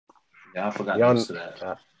Yeah, I forgot to Y'all, listen to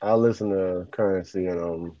that. I listen to Currency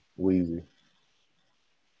and Wheezy.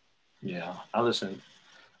 Yeah, I listened.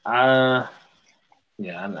 Uh,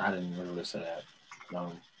 yeah, I didn't really listen to that.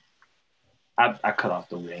 I cut off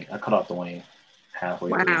the Wayne. I cut off the Wayne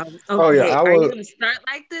halfway through. Wow. Oh yeah, Okay. I Are you was. gonna start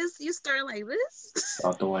like this? You start like this?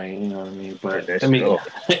 Off the Wayne, you know what I mean? Let But that I shit mean, off.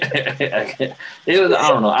 it was. I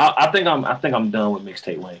don't know. I think I'm done with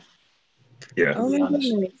mixtape Wayne. Yeah. To Oh be my honest,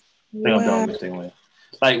 goodness. I think I'm done Wow. with mixtape Wayne.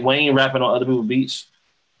 Like Wayne rapping on other people's beats,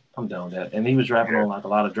 I'm done with that. And he was rapping Yeah. on like a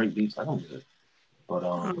lot of Drake beats. Like I'm good. But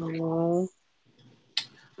Oh.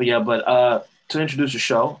 but yeah, but to introduce the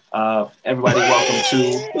show, everybody, welcome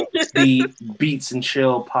to the Beats and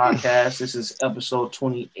Chill podcast. This is episode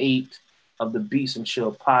 28 of the Beats and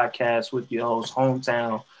Chill podcast with your host,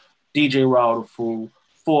 Hometown, DJ Raw the Fool,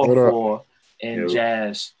 What up? 4-4, and Yo.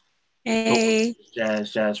 Jazz, Hey.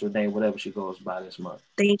 Jazz Renee, whatever she goes by this month.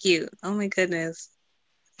 Thank you. Oh my goodness.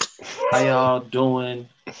 How y'all doing?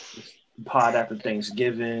 Pod after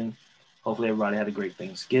Thanksgiving. Hopefully everybody had a great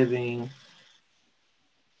Thanksgiving.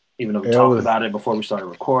 Even though we It talked was. about it before we started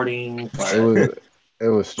recording, It but was. It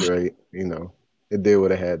was straight. It did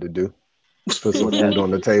what it had to do. Put do some what it had food to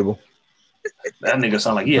on the do. table. That nigga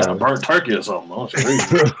sound like he had a Brother. burnt turkey or something. Oh, it's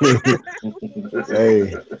crazy.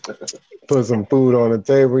 Hey, put some food on the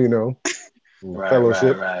table. Right,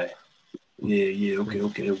 Fellowship, right. Yeah.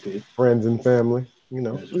 Okay. friends and family.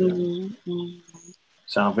 Mm-hmm.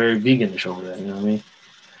 Sound very veganish over there. You know what I mean?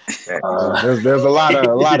 Facts. Uh, There's a lot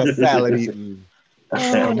of salad eating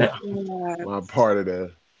Oh on God. my part of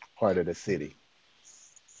the city.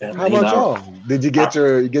 and, How you about know, y'all? Did you get I,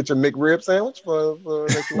 your McRib sandwich for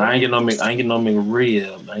next no, I month? ain't getting no I ain't getting no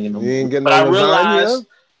McRib. I ain't getting no You ain't McRib. getting But no lasagna?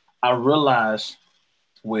 I realized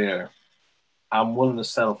where I'm willing to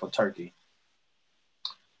settle for turkey.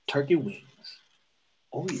 Turkey wings.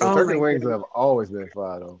 Oh The yeah, Oh turkey my wings goodness. have always been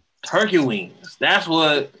fried though. turkey wings. That's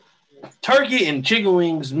what turkey and chicken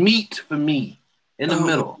wings meet for me in the Oh my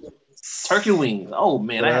middle. Turkey goodness. wings. Oh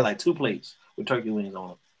man, So I had that's like two plates with turkey wings on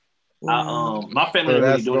them. Wow. My family so didn't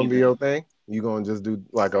really that's do gonna be anything. your thing. You gonna just do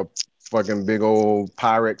like a fucking big old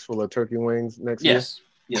Pyrex full of turkey wings next year?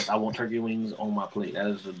 Yes, I want turkey wings on my plate. That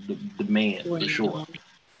is the demand for sure.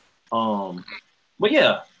 Wow. Um, but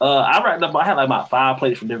yeah, I racked up. I had like about 5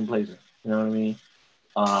 plates from different places. You know what I mean?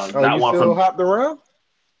 Oh, Got you one still from. hopped around?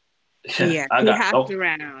 Yeah, I he got. hopped Oh,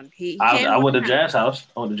 around. He came I to went to my house. Jazz House.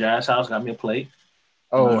 I went to Jazz House. Got me a plate.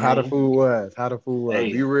 You know Oh, what I how the mean? food was? How the food was?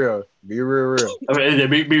 Be Hey, real. Be real. I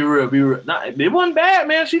mean, be real, be real. Nah, it wasn't bad,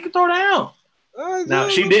 man. She could throw down. Now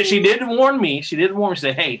she did. She did warn me. She did warn me. She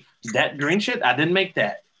said, "Hey, that green shit, I didn't make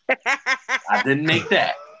that. I didn't make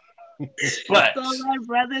that." So But my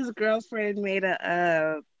brother's girlfriend made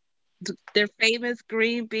their famous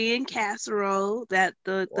green bean casserole that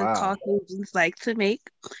the Wow. Caucasians like to make,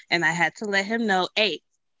 and I had to let him know, hey,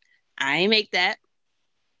 I ain't make that.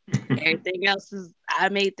 Everything else is I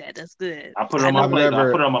made that. That's good. I put it I on my know I've what plate. I'm Though. I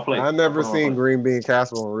never put it on my plate. I I put never it on my seen plate. green bean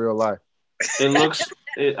casserole in real life. It looks.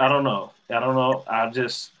 I don't know. I don't know. I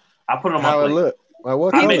put it on my How it plate. look? Like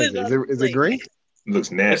what I he color made put is it it? Is on it the is it plate. green? Looks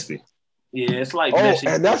it's nasty. yeah. It's like Oh, messy.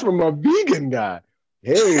 and that's from a vegan guy. I'm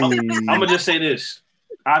Hey. gonna just say this.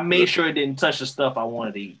 I made Look, sure it didn't touch the stuff I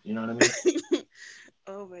wanted to eat. You know what I mean?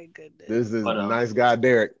 Oh my goodness. This is But nice guy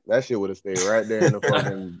Derek. That shit would have stayed right there in the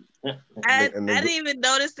fucking in I the didn't even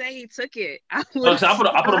notice that he took it. I no, would so have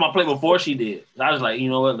I put it on my plate before she did. I was like, you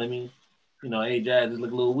know what? Let me, hey, Jazz, this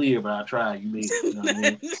look a little weird, but I tried. You made it. You know what I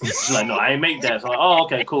mean? She's like, no, I ain't make that. So I'm like, oh,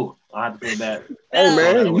 okay, cool. I have to feel bad. Hey No,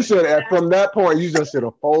 Throw that man, you away. should have from that point you just should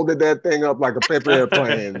have folded that thing up like a paper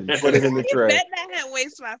airplane and put it in the he tray. better not have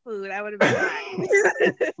waste my food. I would have been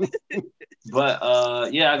fine.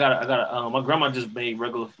 But yeah, my grandma just made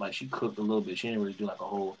regular, like she cooked a little bit. She didn't really do like a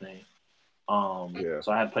whole thing. Yeah.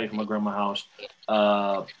 So I had to play from my grandma's house.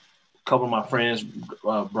 A couple of my friends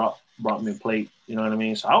brought me a plate. You know what I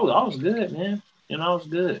mean? So I was good, man. I was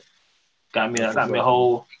good. That's I what's got me a up, man.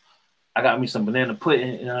 whole. I got me some banana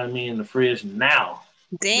pudding. You know what I mean in the fridge now.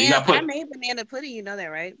 But you Damn, got I put. made banana pudding. You know that,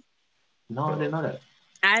 right? No, I didn't know that.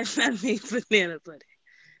 I made banana pudding.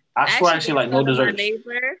 I I swear I actually see gave like no some to my desserts.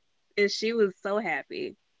 neighbor, and she was so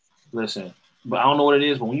happy. Listen, but I don't know what it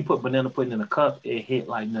is. But when you put banana pudding in a cup, it hit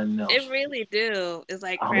like nothing It else. really do. It's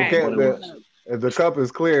like I don't It know crack. what can't it be was. if the cup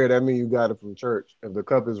is clear, that means you got it from church. If the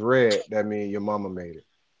cup is red, that means your mama made it.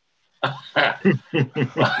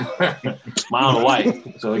 Mine was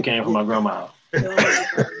white, so it came from my grandma. Oh my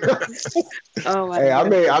goodness. Oh my Hey, I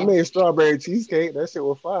goodness. made strawberry cheesecake. That shit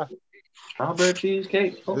was fire. Strawberry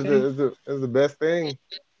cheesecake. It's Okay. the best thing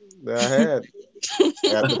that I had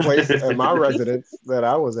at the place at my residence that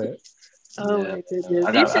I was at. Oh Yeah. my goodness! I You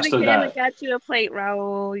got. I should have still came and got. got you a plate,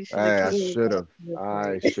 Raul. You should have I came. should have. And got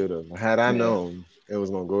I you a plate. should have. Had I Yeah. known it was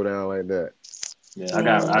gonna go down like that, Yeah. I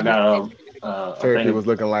got a thing. turkey was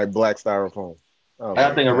looking like black styrofoam. I was I got a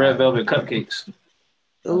like, thing of red God. velvet cupcakes.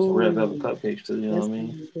 Some red velvet Ooh, cupcakes too. You know that's what I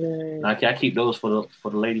mean? good. I keep those for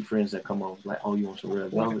the lady friends that come over. Like, oh, you want some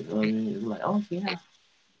red velvet? You know what I mean? It's like, oh yeah.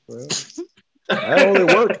 Well, that only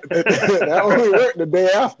worked. That only worked the day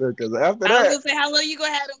after, because after I was that, gonna say, how long you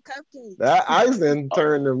gonna have them cupcakes? that icing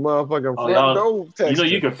turned the motherfucking Oh, front y'all. door You know texture.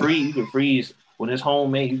 you can freeze. You can freeze when it's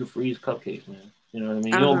homemade. You can freeze cupcakes, man. You know what I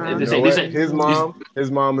mean? You don't. Uh-huh. You This know ain't. what? His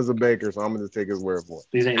These, mom is a baker, so I'm gonna just take his word for it.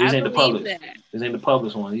 these I ain't the believe Publix. that. This ain't the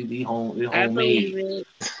Publix one. These I believe homemade. it.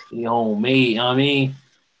 These homemade. You know what I mean?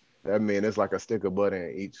 That mean it's like a stick of butter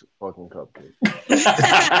in each fucking cupcake.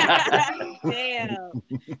 Damn.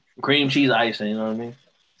 Cream cheese icing. You know what I mean?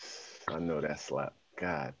 I know that slap.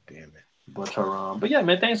 God damn it. But yeah,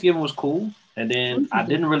 man, Thanksgiving was cool. And then I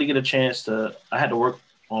didn't really get a chance to. I had to work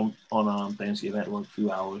on Thanksgiving. I had to work a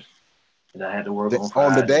few hours, and I had to work on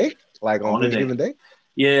Friday. On the day? Like on On the Thanksgiving day?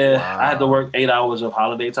 Yeah, Wow. I had to work 8 hours of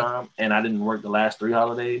holiday time, and I didn't work the last 3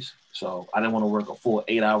 holidays, so I didn't want to work a full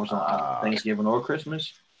 8 hours on Thanksgiving or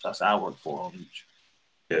Christmas. So I said I worked 4 on each.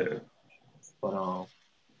 Yeah. But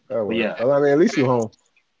yeah. Well, I mean, at least you home.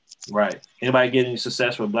 Right. Anybody get any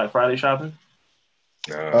success with Black Friday shopping?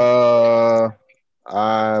 I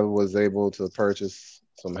was able to purchase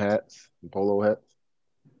some hats, some polo hats.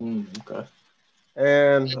 Okay.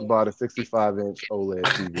 And I bought a 65-inch OLED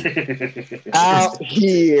TV. Out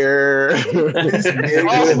here.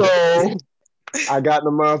 Also, I got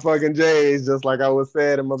the motherfucking J's, just like I was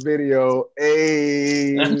said in my video.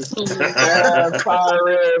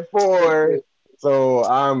 Pirate 4. So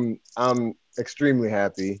I'm extremely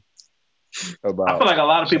happy about. I feel like a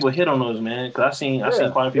lot of people hit on those, man. Because I seen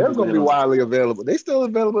quite a few. They're gonna be widely available. They still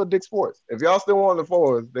available at Dick's Sports. If y'all still want the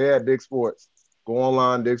 4s, they at Dick's Sports. Go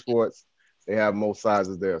online, Dick's Sports. They have most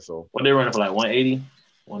sizes there. So what they running for, like 180,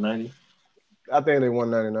 190? I think they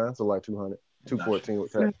 199, so like 200, 214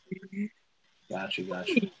 with tax. Got you.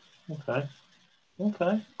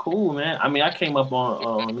 Okay, cool, man. I mean, I came up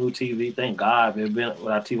on a new TV. Thank God, it's been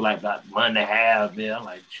without TV like about a month and a half. Man, I'm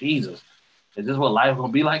like, Jesus, is this what life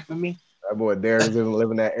gonna be like for me? That boy Darren's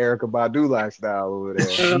living that Erykah Badu lifestyle over there.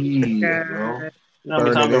 Jeez, bro. You know how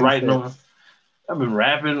many times I've been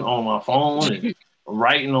rapping on my phone and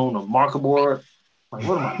writing on a marker board. Like,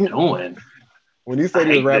 what am I doing? When he said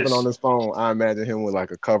he was rapping on his phone, I imagine him with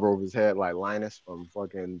like a cover over his head, like Linus from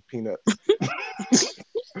fucking Peanuts.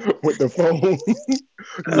 With the phone.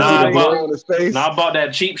 I bought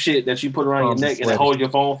that cheap shit that you put around your neck and it holds your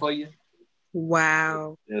phone for you.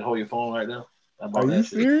 Wow. It hold your phone right there. Are you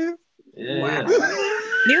serious? Yeah. Wow.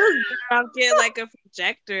 You was gonna get like a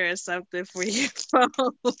projector or something for your phone.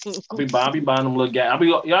 I'll be buying them little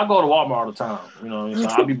gadgets. Y'all go to Walmart all the time, you know. So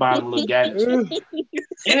I'll be buying them little gadgets.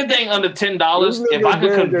 Anything under $10, if I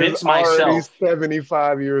could convince myself.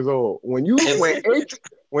 75 years old. When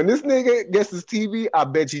this nigga gets his TV, I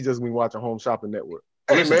bet he just be watching Home Shopping Network.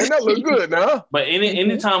 Hey man, that look good now. But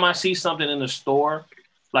anytime I see something in the store,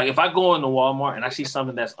 like if I go into Walmart and I see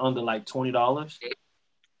something that's under like $20,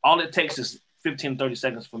 all it takes is 15, 30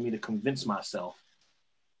 seconds for me to convince myself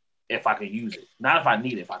if I could use it. Not if I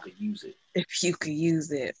need it, if I could use it. If you could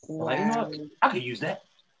use it. Wow. Like, you know what? I could use that.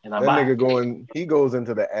 And that nigga he goes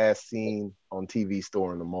into the ass scene on TV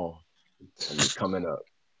store in the mall. And he's coming up.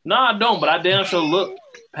 No, I don't, but I damn sure look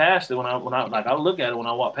past it when I look at it when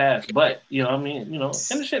I walk past. But you know what I mean, and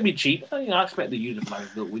it should be cheap. You know, I expect to use it for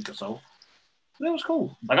like a good week or so. But it was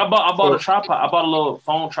cool. Like I bought a tripod, I bought a little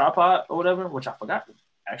phone tripod or whatever, which I forgot to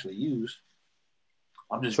actually use.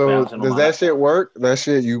 I'm just does that shit work? That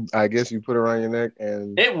shit I guess you put around your neck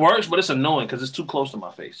and it works, but it's annoying because it's too close to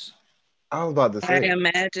my face. I was about to say. I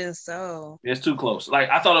imagine so. It's too close. Like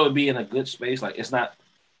I thought it would be in a good space. Like it's not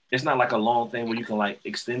like a long thing where you can like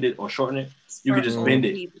extend it or shorten it. You can just bend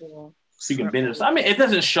it. You can bend it. So, I mean, it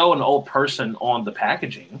doesn't show an old person on the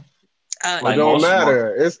packaging. It don't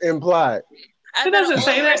matter. It's implied. It doesn't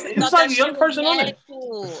say that. It's like a young person on it.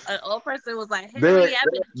 Cool. An old person was like, hey,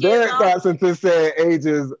 Derek thought since it said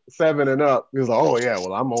ages 7 and up, he was like, oh yeah,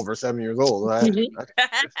 well I'm over 7 years old. Right?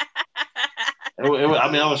 I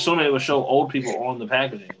was assuming it would show old people on the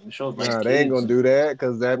packaging. It shows like they ain't gonna do that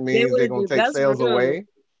because that means they're gonna take sales away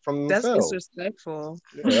from themselves. That's disrespectful.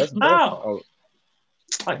 Yeah, that's how?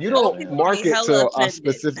 You don't market to a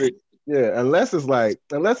specific. Yeah, unless it's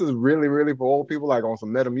really, really for old people, like on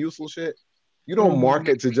some Metamucil shit. You don't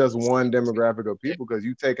market to just one demographic of people because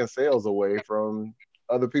you taking sales away from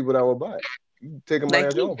other people that will buy it. You taking money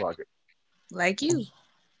out your own pocket. Like you.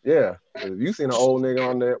 Yeah, if you seen an old nigga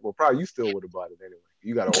on there, well, probably you still would have bought it anyway.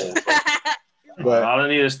 You got an old phone. But all I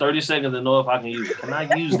need is 30 seconds to know if I can use it. Can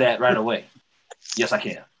I use that right away? Yes, I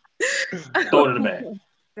can. Throw it in the bag.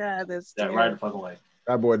 God, that's that right the fucking way.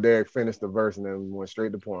 That boy Derek finished the verse and then went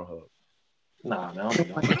straight to Pornhub. Nah, man.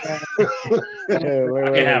 I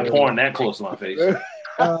can't have porn that close to my face.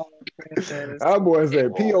 Oh, that boy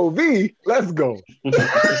said POV, let's go.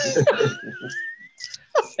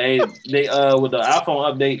 Hey, they with the iPhone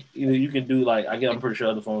update, you can do like I'm pretty sure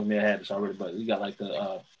other phones may have had this already, but you got like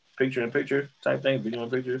the picture in picture type thing, video in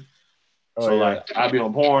picture. Oh, so yeah. like I'll be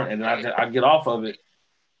on porn and I get off of it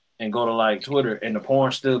and go to like Twitter and the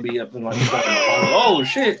porn still be up and like oh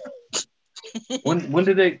shit. When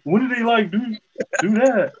did they like do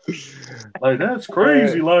that? Like that's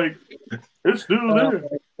crazy. Like it's still there.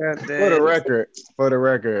 For the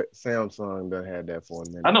record, Samsung done had that for a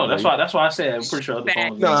minute. I know that's why I said I'm pretty sure other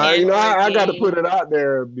phones. No, I got to put it out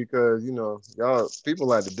there because y'all people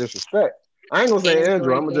like to disrespect. I ain't gonna say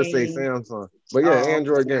Android. I'm gonna just say Samsung. But yeah,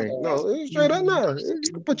 Android gang. No, straight up now. You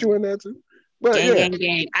can put you in there too. But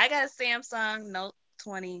gang. I got a Samsung Note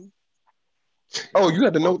 20. Oh, you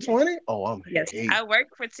got the Note 20? Oh, I'm I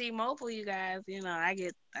work for T-Mobile, you guys.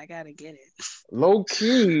 I gotta get it. Low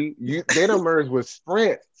key, they done merged with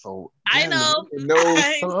Sprint, so I know.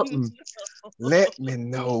 Let me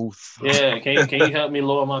know something. Yeah, can you help me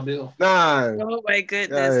lower my bill? Nah. Oh my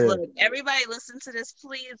goodness! Look, everybody, listen to this.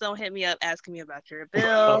 Please don't hit me up asking me about your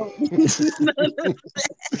bill.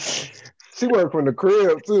 She worked from the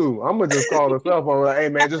crib too. I'm gonna just call her cell phone. Like, hey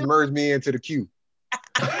man, just merge me into the queue.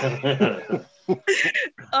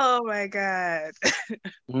 Oh my god.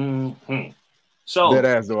 Mm-hmm. So that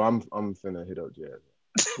ass though, I'm finna hit up Jazz.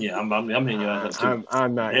 Yeah, I'm hitting your ass up too.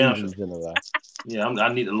 I'm not even gonna lie. Yeah,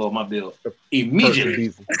 I need to lower my bill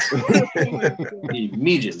immediately.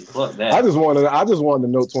 Immediately, fuck that. I just wanted the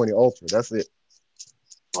Note 20 Ultra. That's it.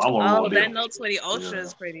 Well, that Note 20 Ultra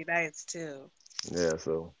is pretty nice too. Yeah.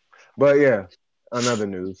 So, but yeah, another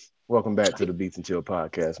news. Welcome back to the Beats and Chill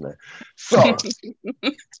podcast, man. So.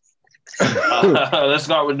 Let's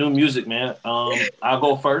start with new music, man. I'll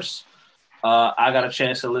go first. I got a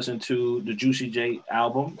chance to listen to the Juicy J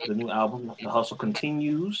album, the new album, The Hustle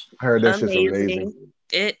Continues. I heard that shit's amazing.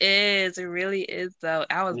 It is. It really is, though.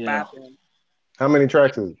 I was bopping. How many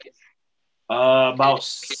tracks is it? About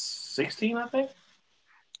 16, I think.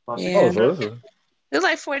 Yeah. So it was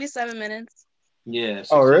like 47 minutes. Yeah.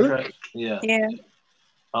 Oh, really? Tracks. Yeah. Yeah.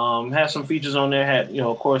 Had some features on there. Had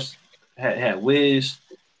of course, had Wiz.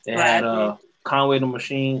 They had Conway the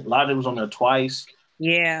Machine. Logic was on there twice.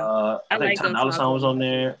 Yeah. I think Ty Dolla $ign was on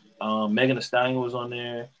there. Megan Thee Stallion was on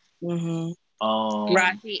there. Mm-hmm.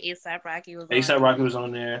 ASAP Rocky was on there. ASAP Rocky was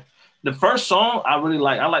on there. The first song I really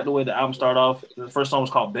like. I like the way the album started off. The first song was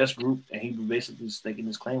called Best Group, and he basically staking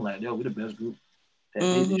his claim like, yo, we the best group that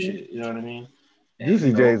made this shit. You know what I mean?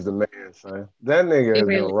 Juicy J's the man, son. That nigga has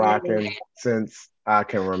been rocking since I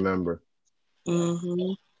can remember.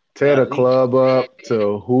 Mm-hmm. Tear the club up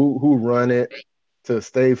to who run it to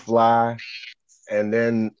Stay Fly, and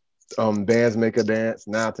then Bands Make a Dance.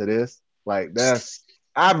 Now to this, like that's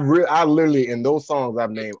I literally in those songs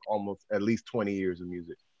I've named almost at least 20 years of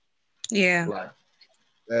music. Yeah,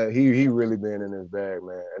 he really been in his bag,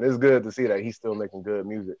 man, and it's good to see that he's still making good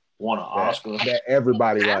music. Won an Oscar. That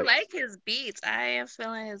everybody likes. I like his beats. I am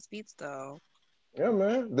feeling his beats though. Yeah,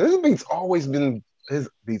 man, his beats always been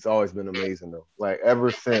amazing though. Like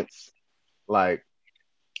ever since, like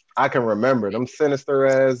I can remember them sinister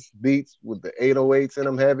ass beats with the 808s in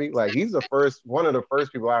them heavy. Like he's one of the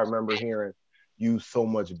first people I remember hearing use so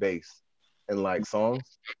much bass in like songs.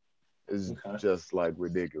 It's just like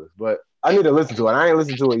ridiculous. But I need to listen to it. I ain't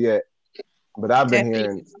listened to it yet, but I've been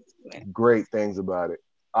hearing great things about it.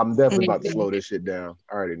 I'm definitely about to slow this shit down.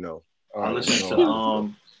 I already know. I listened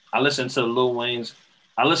to Lil Wayne's.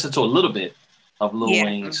 I listened to a little bit of Lil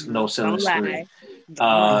Wayne's No Ceilings 3.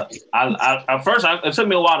 At first it took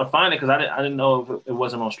me a while to find it because I didn't know if it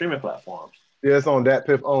wasn't on streaming platforms. Yeah, it's on Dat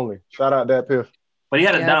Piff only. Shout out Dat Piff. But he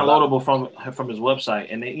had it downloadable from his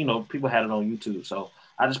website, and they, people had it on YouTube. So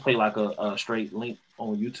I just played like a straight link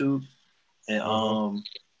on YouTube, and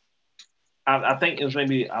I think it was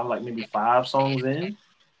maybe 5 songs in,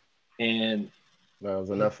 and that was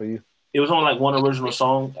enough for you. It was only like one original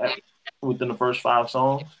song within the first 5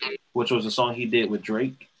 songs, which was a song he did with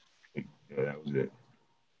Drake. Yeah, that was it.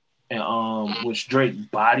 And which Drake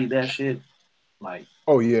bodied that shit. Like,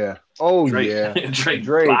 oh yeah. Drake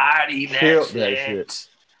bodied that shit.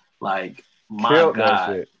 Like, my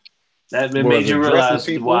God. That made you realize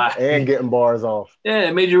why and getting bars off. Yeah,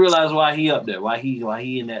 it made you realize why he up there, why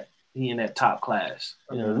he in that he in that top class.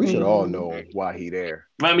 I mean, we should all know why he there.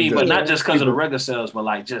 I mean, but not just because of the record sales, but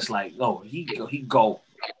like just like he go.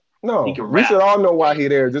 No, he can we rap. should all know why he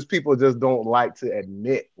there. Just people just don't like to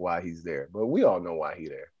admit why he's there, but we all know why he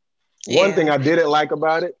there. Yeah. One thing I didn't like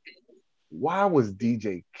about it. Why was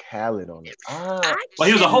DJ Khaled on it? Well,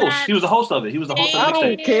 he was a host. He was the host of it. He was the host of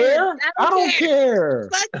the mixtape. I don't care.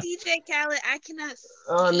 Fuck DJ Khaled. I cannot.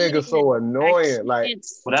 Nigga, so annoying. Like,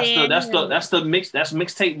 well, that's the mix. That's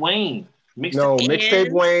mixtape Wayne.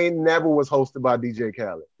 Mixtape Wayne never was hosted by DJ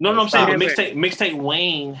Khaled. No, I'm saying mixtape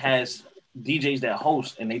Wayne has DJs that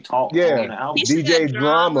host and they talk. Yeah, on the album. DJ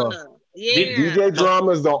Drama. Yeah. DJ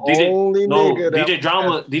Drama is the only nigga that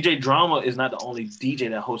DJ Drama is not the only DJ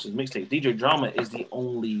that hosts his mixtape. DJ Drama is the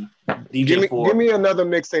only DJ Give me another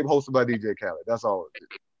mixtape hosted by DJ Khaled. That's all.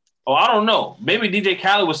 Oh, I don't know. Maybe DJ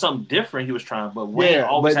Khaled was something different he was trying, but Wayne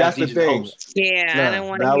always has DJ host. Yeah, I don't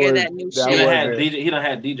want to hear that new shit. He done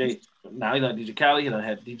had DJ. Now he done DJ Khaled. He done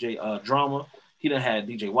had DJ Drama. He done had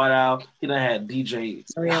DJ White Owl. He done had DJ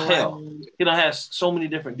Hell. He done had so many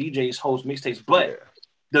different DJs host mixtapes, but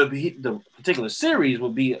the particular series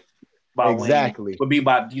would be by Wayne, would be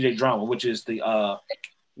by DJ Drama, which is the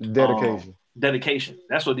dedication.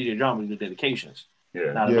 That's what DJ Drama do, the dedications.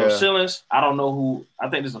 Yeah. Now No Ceilings, I don't know who. I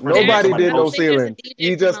think this is the first nobody did No Ceiling.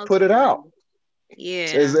 He just put it out. Yeah.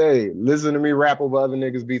 It's listen to me rap over other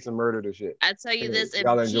niggas beats and murder the shit. I tell you this, if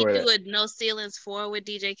he do a No Ceilings 4 with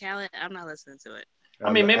DJ Khaled, I'm not listening to it.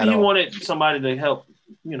 I mean, maybe he wanted somebody to help,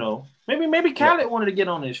 maybe Khaled wanted to get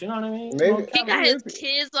on this, you know what I mean? Maybe. He got his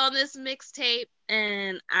kids on this mixtape,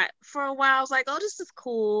 and for a while I was like, oh, this is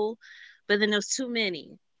cool, but then there was too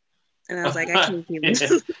many. And I was like, I can't keep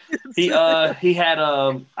it. He had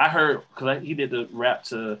I heard, because he did the rap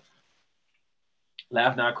to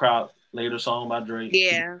Laugh Not Cry Later song by Drake.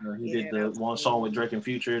 Yeah. He did the one song with Drake and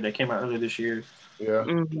Future that came out earlier this year. Yeah.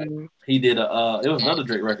 Mm-hmm. He did it was another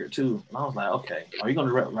Drake record too. And I was like, okay, are you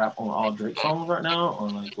gonna rap on all Drake songs right now? Or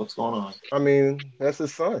like what's going on? I mean, that's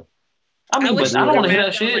his son. I mean, but I don't want to hear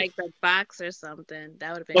that shit. Like the box or something.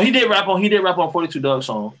 That would have been Well, he did rap on 42 Dugg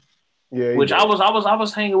song. Yeah. Which I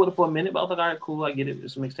was hanging with it for a minute, but I was like, all right, cool, I get it.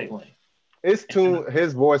 It's a mixtape Wayne. It's tuned,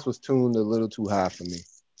 his voice was tuned a little too high for me.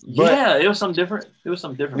 But, yeah, it was something different. Yeah, for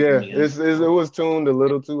me. It was tuned a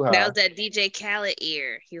little too high. That was that DJ Khaled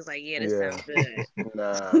ear. He was like, this sounds good.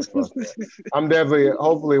 Nah, fuck that. I'm definitely,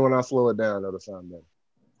 hopefully when I slow it down, it'll sound better.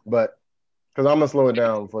 But, because I'm going to slow it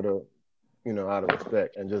down for the, out of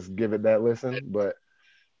respect and just give it that listen. But,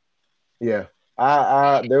 yeah,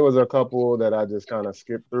 I there was a couple that I just kind of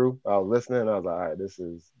skipped through. I was listening and I was like, all right,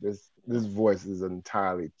 this voice is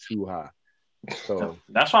entirely too high. So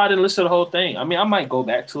that's why I didn't listen to the whole thing. I mean, I might go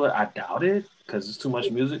back to it. I doubt it because it's too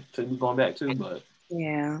much music to be going back to. But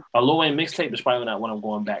yeah, a Lil Wayne mixtape is probably not what I'm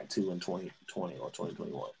going back to in 2020 or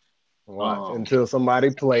 2021. Watch until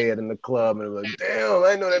somebody play it in the club and like, damn, I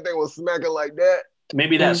didn't know that thing was smacking like that.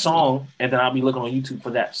 Maybe that song, and then I'll be looking on YouTube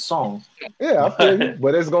for that song. Yeah, I feel you,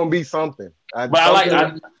 but it's gonna be something. What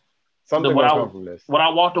I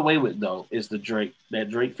walked away with though is that Drake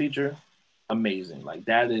feature. Amazing, like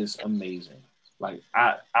that is amazing. Like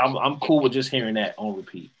I'm cool with just hearing that on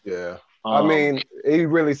repeat. Yeah, I mean, he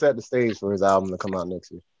really set the stage for his album to come out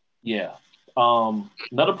next year. Yeah.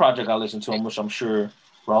 Another project I listened to, which I'm sure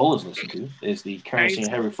Raul is listening to, is the Currency and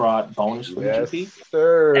Heavy Fraud bonus for the GP.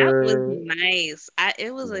 Sir. That was nice.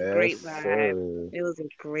 It was a great vibe. Sir. It was a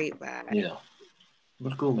great vibe. Yeah. It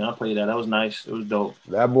was cool, man. I played that. That was nice. It was dope.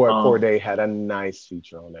 That boy Corday had a nice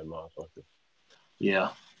feature on that motherfucker. Yeah.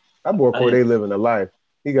 That boy Corday living a life.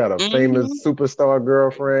 He got a famous superstar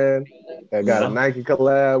girlfriend that got a Nike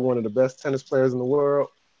collab, one of the best tennis players in the world,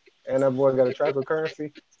 and that boy got a track with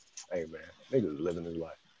Currency. Hey, man, niggas living his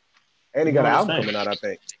life. And he got an album coming out, I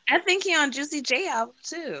think. I think he on Juicy J album,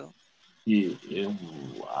 too. Yeah,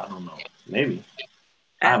 I don't know. Maybe.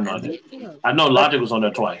 I have no idea. I know Logic was on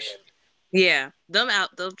there twice. Yeah, them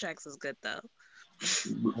tracks is good, though.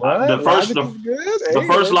 What? The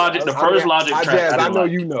first Logic track. I know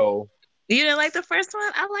you know. You didn't like the first one?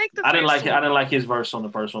 I liked the first one. I didn't like his verse on the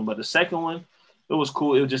first one, but the second one, it was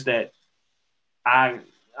cool. It was just that I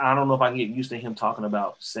don't know if I can get used to him talking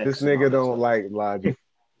about sex. This nigga don't like Logic.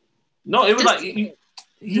 No, it was like he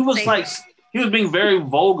was like he was being very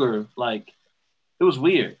vulgar. Like it was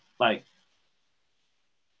weird. Like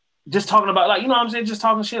just talking about like, you know what I'm saying? Just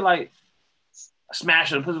talking shit like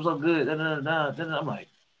smash it, pussy was so good. I'm like,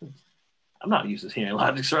 I'm not used to hearing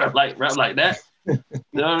Logic rap like that. You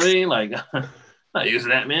know what I mean? Like, I'm not used to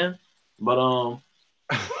that, man. But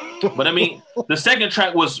I mean, the second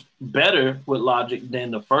track was better with Logic than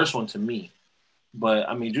the first one to me. But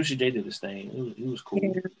I mean, Juicy J did his thing. It was cool.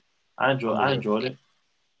 I enjoyed it.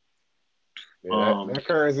 Yeah, that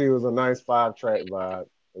Currency was a nice 5-track vibe.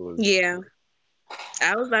 It was. Yeah,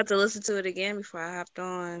 I was about to listen to it again before I hopped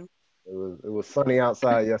on. It was sunny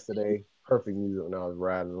outside yesterday. Perfect music when I was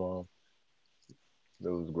riding along. It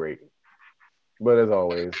was great. But as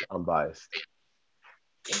always, I'm biased.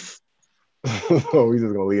 So we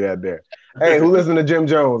just gonna leave that there. Hey, who listened to Jim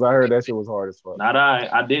Jones? I heard that shit was hard as fuck. Not I.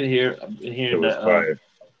 I did hear. I've been hearing that. Fire.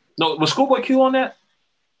 No, was Schoolboy Q on that?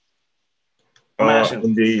 I'm asking.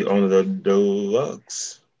 On the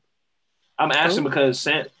deluxe. I'm asking because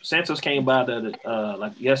Santos came by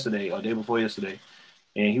like yesterday or day before yesterday,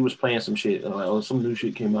 and he was playing some shit. Some new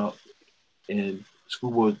shit came out, and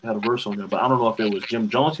Schoolboy had a verse on there. But I don't know if it was Jim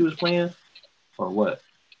Jones he was playing or what.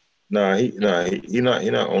 He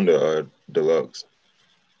not on the deluxe.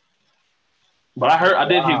 But I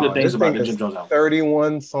did hear good things about the Jim Jones album.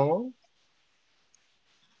 31 songs.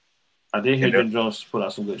 I did hear Jim Jones put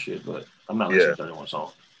out some good shit, but I'm not listening to 31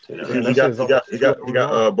 songs. He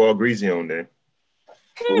got Ball Greasy on there.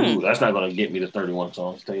 Ooh, that's not gonna get me to 31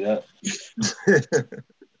 songs. Tell you that.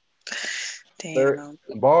 Damn.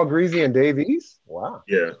 Ball Greasy and Dave East. Wow.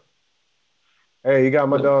 Yeah. Hey, you got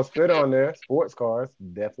my dog Spit on there. Sports cars.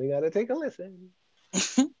 Definitely got to take a listen.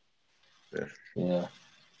 Yeah.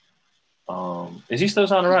 Is he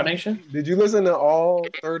still on the Rock Nation? Did you listen to all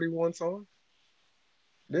 31 songs?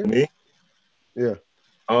 Me? Yeah.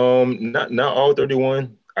 Not all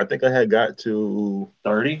 31. I think I had got to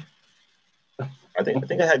 30. I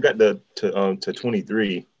think I had got to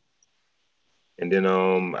 23, and then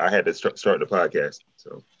I had to start the podcast.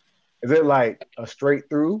 So, is it like a straight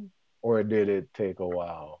through, or did it take a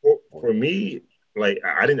while? For me, like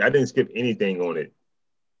I didn't skip anything on it.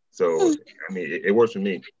 So I mean, it works for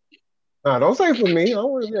me. Nah, don't say for me. I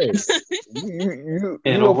want to say you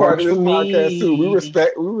know part of this podcast too. We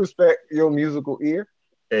respect your musical ear.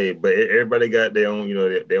 Hey, but everybody got their own,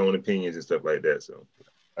 their own opinions and stuff like that. So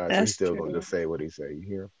so he's still gonna just say what he say. You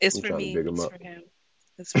hear? It's for me. It's for him.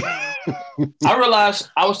 It's for him. I realized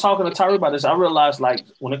I was talking to Tyree about this. I realized like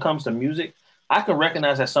when it comes to music, I can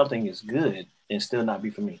recognize that something is good and still not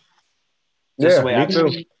be for me. Just the way me too.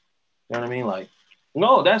 You know what I mean? Like,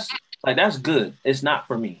 no, that's good. It's not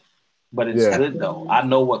for me, but it's good though. I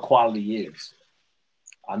know what quality is.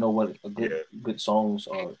 I know what a good songs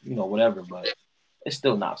or whatever, but it's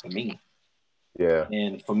still not for me. Yeah.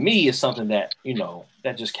 And for me, it's something that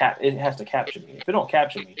that just it has to capture me. If it don't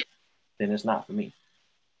capture me, then it's not for me.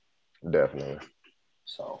 Definitely.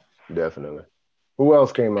 So. Definitely. Who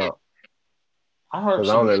else came out? I heard. Because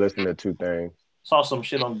I only listened to 2 things. Saw some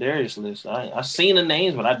shit on Darius' list. I seen the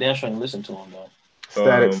names, but I damn sure ain't listened to them though.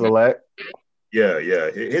 Static Select. Yeah.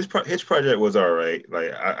 His project was all right.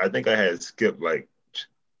 Like I think I had skipped like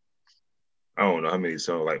I don't know how many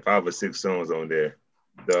songs, like 5 or 6 songs on there.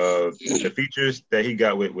 The features that he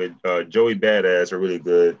got with Joey Badass are really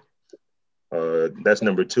good. That's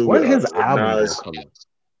number 2. When his album coming?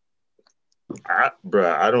 I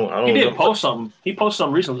don't. He did post something. He posted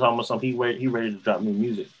something recently talking about something. He ready to drop new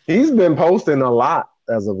music. He's been posting a lot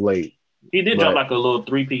as of late. He did drop like a little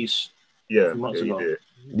 3-piece. Yeah, months ago. He did.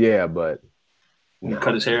 Yeah, but he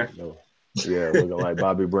cut his hair. No. Yeah, looking like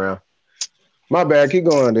Bobby Brown. My bad. Keep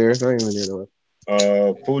going, there. I ain't even hear that.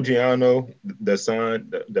 Fujiano,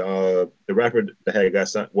 the rapper that had got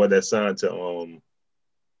signed, that signed to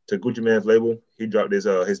Gucci Mane's label. He dropped his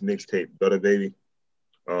mixtape, Butter Baby.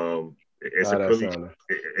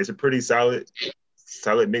 It's a pretty solid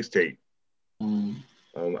mixtape. I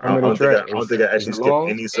don't think I actually skipped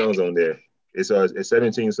any songs on there. It's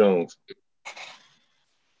 17 songs.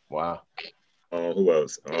 Wow. Who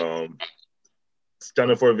else?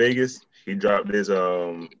 Stunner for Vegas. He dropped his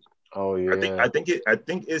Oh yeah. I think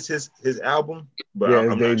it's his album, but his I'm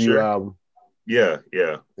not debut sure. album. Yeah.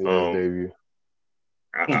 His debut.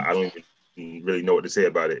 I don't even really know what to say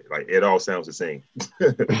about it. Like it all sounds the same.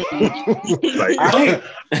 Like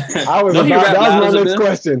that was my next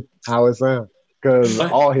question. How it sounds? Because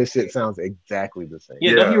all his shit sounds exactly the same.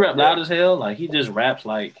 Yeah, don't he rap loud as hell? Like he just raps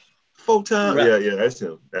like full time. Yeah, that's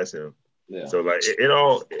him. Yeah. So like it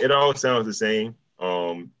all sounds the same.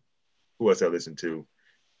 Who else I listen to?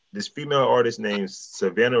 This female artist named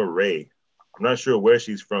Savannah Ray. I'm not sure where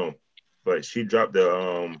she's from, but she dropped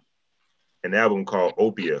an album called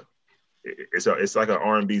Opia. It's like an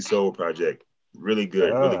R&B soul project. Really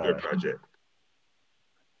good project.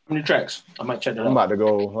 How many tracks? I might check that out. I'm about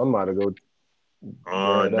to go.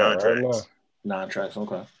 9 tracks. 9 tracks.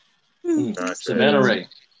 Okay. 9 tracks. Savannah Ray.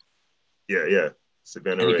 Yeah.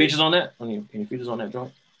 Savannah Any Ray. features on that? Any features on that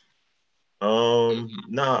joint?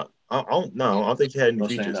 No. I don't think he had any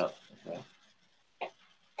features.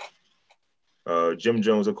 Okay. Jim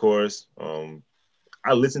Jones, of course.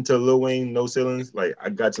 I listened to Lil Wayne No Ceilings. Like I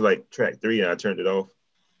got to like track 3 and I turned it off.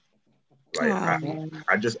 Like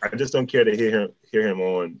I just don't care to hear him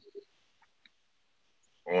on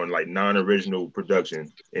like non-original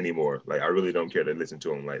production anymore. Like I really don't care to listen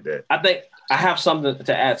to him like that. I think I have something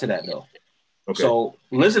to add to that though. Okay. So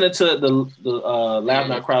listening to the Laugh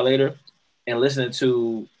Not Cry Later and listening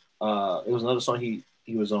to it was another song he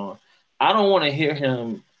was on. I don't want to hear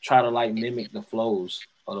him try to like mimic the flows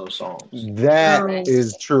of those songs. That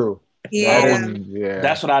is true. Yeah.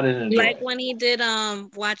 That's what I didn't enjoy. Like when he did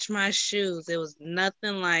Watch My Shoes, it was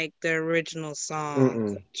nothing like the original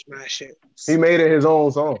song. Watch My Shoes. He made it his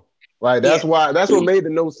own song. Like that's what made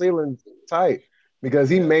the No Ceilings tight. Because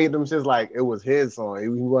he made them just like it was his song. He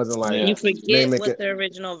wasn't like you forget what the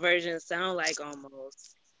original version sound like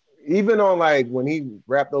almost. Even on like when he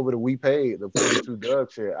rapped over the We Paid, the 42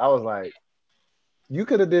 Dugg shit, I was like, you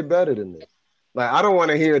could have did better than this. Like I don't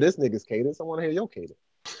want to hear this nigga's cadence. I want to hear your cadence.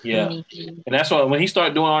 Yeah. And that's why when he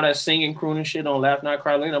started doing all that singing, crooning shit on Laugh Not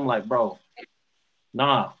Cry Later, I'm like, bro,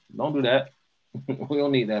 nah, don't do that. We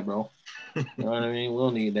don't need that, bro. You know what I mean?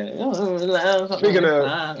 We'll need that.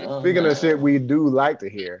 Speaking of shit we do like to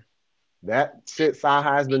hear, that shit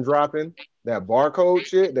CyHi's been dropping, that barcode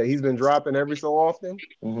shit that he's been dropping every so often,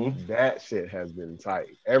 that shit has been tight.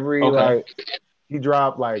 Like he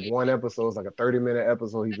dropped like one episode, it's like a 30-minute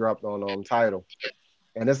episode he dropped on Tidal.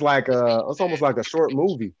 And it's like it's almost like a short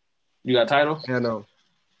movie. You got Tidal? And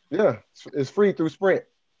yeah, it's free through Sprint.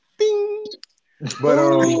 Ding.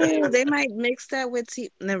 But they might mix that with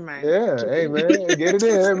never mind. Yeah, hey man, get it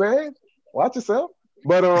in, man. Watch yourself.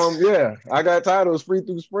 But yeah, I got Tidal. It's free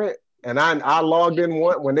through Sprint, and I logged in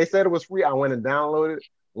when they said it was free. I went and downloaded it,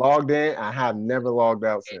 logged in. I have never logged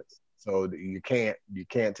out since. So you can't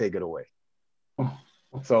take it away.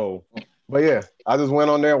 So, but yeah, I just went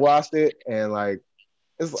on there, watched it, and like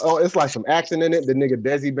it's like some action in it. The nigga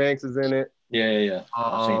Desi Banks is in it. Yeah.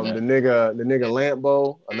 The nigga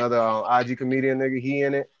Lampbo, another IG comedian nigga, he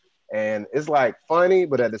in it. And it's like funny,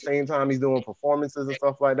 but at the same time, he's doing performances and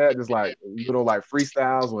stuff like that. Just like little like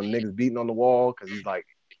freestyles when niggas beating on the wall because he's like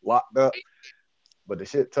locked up. But the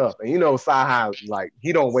shit tough. And you know, CyHi, like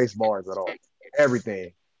he don't waste bars at all.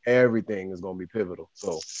 Everything is gonna be pivotal.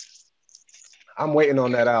 So I'm waiting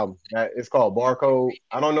on that album. It's called Barcode.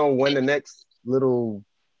 I don't know when the next little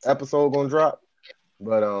episode gonna drop,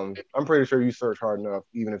 but I'm pretty sure you search hard enough,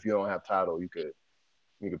 even if you don't have Tidal, you could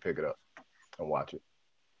pick it up and watch it.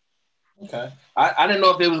 Okay. I didn't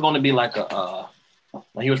know if it was going to be like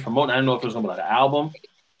when he was promoting, I didn't know if it was going to be like an album.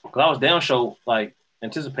 Because I was down show, like,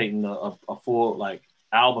 anticipating a full, like,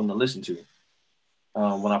 album to listen to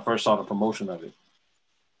when I first saw the promotion of it.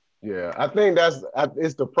 Yeah, I think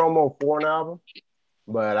it's the promo for an album.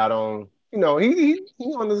 But I don't, you know, he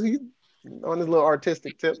on his little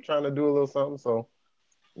artistic tip trying to do a little something. So,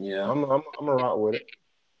 yeah, I'm gonna rock with it.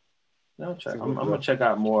 No, I'm gonna check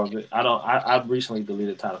out more of it. I recently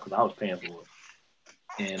deleted Tidal because I was paying for it,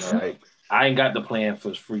 and I ain't got the plan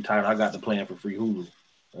for free Tidal. I got the plan for free Hulu.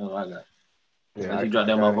 That's what I got. Yeah, he dropped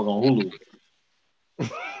that motherfucker on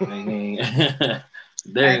Hulu.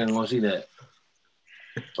 They ain't gonna see that.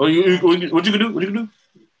 Oh, what you can do? What you can do?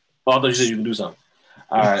 Oh, I thought you said you can do something.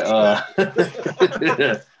 All right.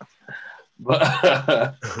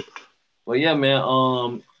 But yeah, man.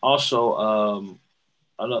 Also,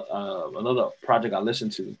 another project I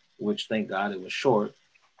listened to, which thank God it was short.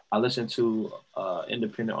 I listened to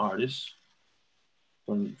independent artists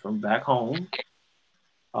from back home,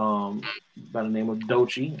 by the name of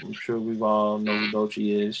Doechii. I'm sure we've all know who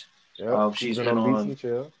Doechii is. Yep. She's been on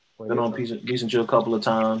Beats and Chill a couple of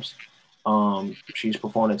times. She's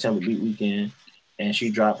performed at Temple Beat Weekend, and she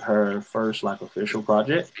dropped her first like official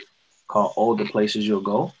project called "Oh the Places You'll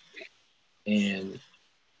Go," and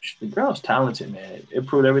the girl's talented, man. It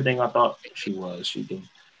proved everything I thought she was. She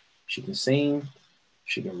can sing,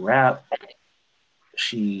 she can rap,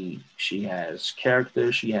 she has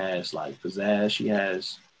character, she has like pizzazz, she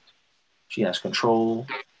has control.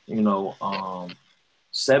 You know,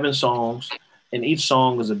 7 songs, and each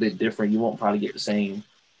song is a bit different. You won't probably get the same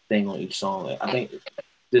thing on each song. I think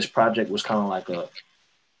this project was kind of like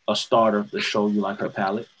a starter to show you like her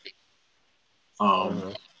palette.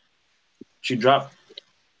 I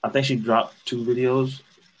think she dropped 2 videos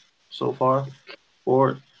so far for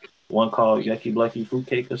it. One called Yucky Blucky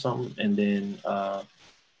Fruitcake or something, and then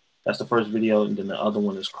that's the first video, and then the other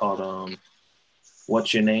one is called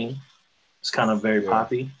What's Your Name? It's kind of very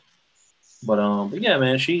poppy. But yeah,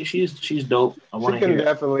 man, she's dope. She can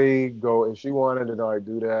definitely go if she wanted to like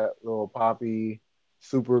do that little poppy,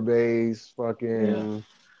 super bass, fucking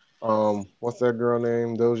what's that girl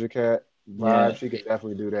name? Doja Cat. vibe, she can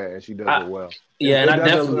definitely do that, and she does it well. Yeah, and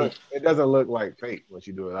it doesn't look like fake when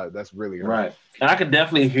she do it. That's really her. Right. And I could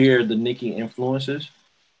definitely hear the Nicki influences.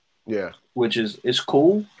 Yeah. Which is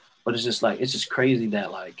cool, but it's just crazy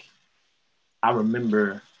that like I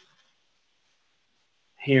remember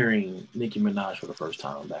hearing Nicki Minaj for the first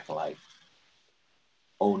time back in like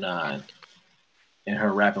 2009 and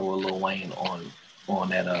her rapping with Lil Wayne on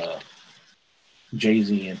that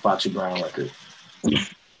Jay-Z and Foxy Brown record.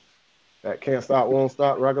 That Can't Stop, Won't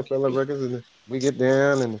Stop, Rockefeller Records, and we get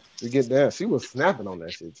down. She was snapping on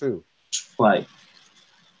that shit too. Like,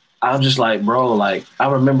 I'm just like, bro, like,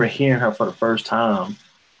 I remember hearing her for the first time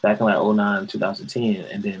back in like 2009, 2010,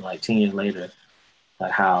 and then like 10 years later,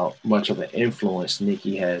 like how much of an influence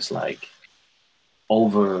Nicki has like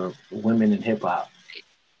over women in hip hop.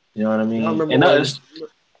 You know what I mean? And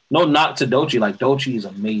no knock to Doechii. Like, Doechii is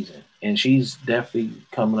amazing, and she's definitely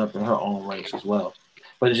coming up in her own race as well.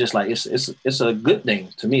 But it's just like it's a good thing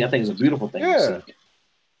to me. I think it's a beautiful thing to see.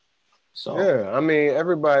 So yeah, I mean,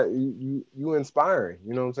 everybody, you inspiring.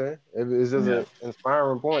 You know what I'm saying? It's just an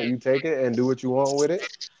inspiring point. You take it and do what you want with it.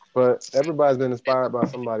 But everybody's been inspired by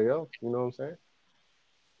somebody else. You know what I'm saying?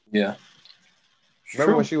 Yeah.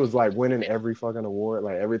 Remember when she was like winning every fucking award?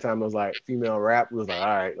 Like every time it was like female rap, it was like, all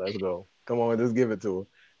right, let's go. Come on, just give it to her.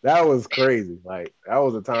 That was crazy. Like that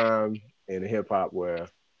was a time in hip hop where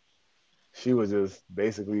she was just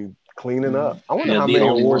basically cleaning up. I wonder how many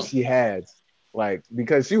awards she had. Like,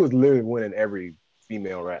 because she was literally winning every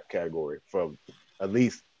female rap category for at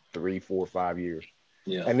least 3, 4, 5 years.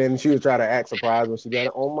 Yeah. And then she would try to act surprised when she got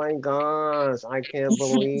it. Oh my gosh, I can't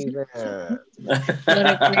believe it. What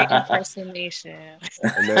a great impersonation.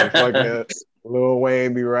 And then fucking Lil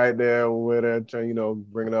Wayne be right there with her,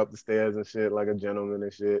 bringing her up the stairs and shit like a gentleman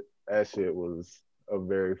and shit. That shit was a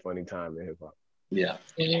very funny time in hip hop. Yeah.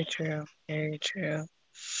 Very true. Very true.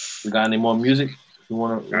 We got any more music you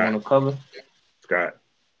want to cover?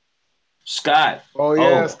 Scott. Oh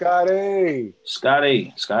yeah, Scotty.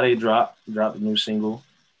 Scotty dropped a new single.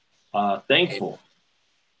 Thankful.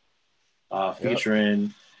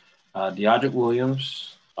 Featuring Deandrick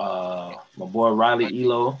Williams, my boy Riley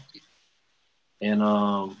Elo, and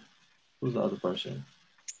who's the other person?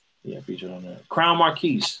 Yeah, featured on there. Crown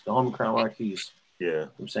Marquise, the homie Crown Marquise. Yeah.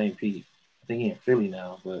 From St. Pete. I think he in Philly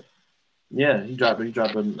now, but yeah, he dropped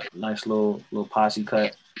a nice little posse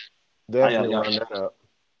cut. Definitely run that up.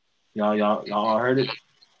 Y'all all heard it?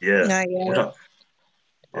 Yeah. Not yet.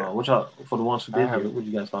 What y'all for the ones who did hear it? What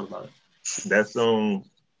you guys thought about it? That song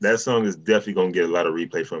is definitely gonna get a lot of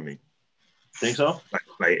replay from me. Think so?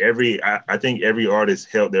 Like I think every artist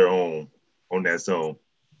held their own on that song.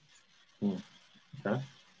 Okay.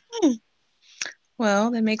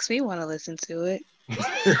 Well, that makes me want to listen to it.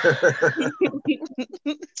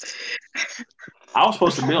 I was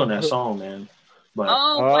supposed to be on that song, man. But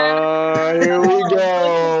here we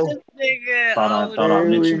go. Thought I'd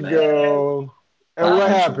mention that. And what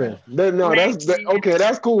happened?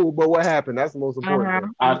 That's cool. But what happened? That's the most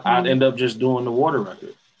important. I'd end up just doing the Water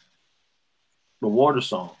record, the Water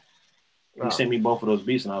song. He sent me both of those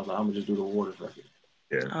beats, and I was like, I'm gonna just do the Waters record.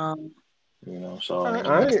 Yeah. So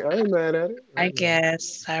I ain't mad at it. I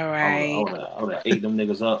guess. All right. I would have ate them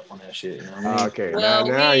niggas up on that shit. You know what I mean? Okay.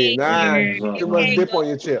 Now too much dip on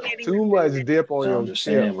your chip. Too much dip on your chip. I'm just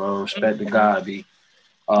saying, bro. Respect to God, B.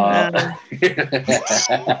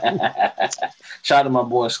 Shout out to my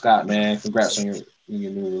boy Scott, man. Congrats on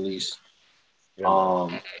your new release.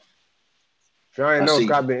 Yeah, if y'all ain't know,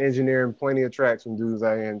 Scott been engineering plenty of tracks from dudes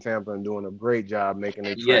out here in Tampa and doing a great job making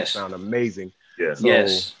their tracks sound amazing. Yeah.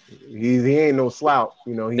 So he ain't no slouch,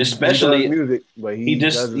 he especially he does music, but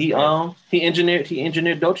he engineered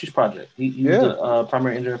Doechii's project. He was the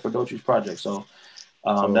primary engineer for Doechii's project. So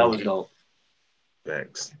that was dope.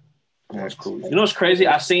 Thanks. That's cool. You know what's crazy?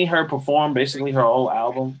 I seen her perform basically her whole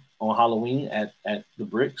album on Halloween at the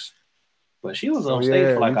Bricks, but she was on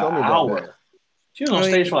stage for like an hour. She was on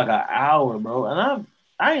stage for like an hour, bro, and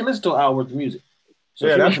I ain't listened to an hour worth of music. So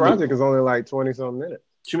that project is only like 20-something minutes.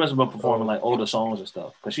 She must have been performing like older songs and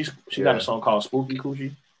stuff because she got a song called Spooky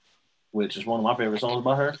Coochie, which is one of my favorite songs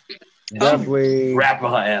by her. Definitely rapping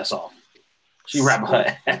her ass off. She rapping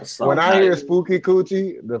her ass off. When I hear Spooky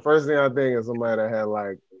Coochie, the first thing I think is somebody that had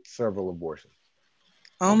like several abortions.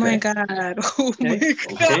 Oh my God. Okay.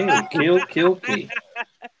 Kill.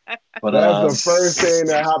 But that's the first thing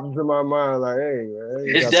that happens to my mind. Like, hey, man,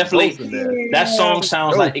 it's definitely that song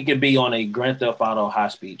sounds like it could be on a Grand Theft Auto high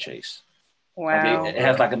speed chase. Wow. Like it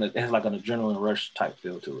has like an adrenaline rush type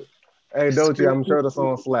feel to it. Hey, Doechii, I'm sure the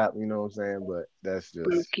song slap, you know what I'm saying? But that's just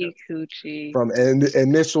Spooky Coochie. From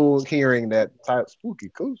initial hearing that type Spooky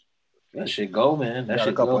Coochie. That shit go, man. That got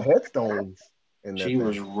shit a couple go. headstones. She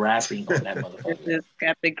was rapping on that motherfucker. Just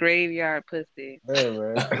got the graveyard pussy. Yeah,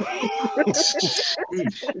 man.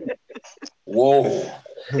 Whoa.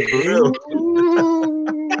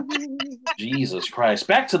 Jesus Christ.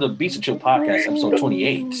 Back to the Beats and Chill podcast, episode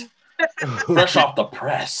 28. Fresh off the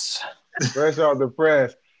press. Fresh off the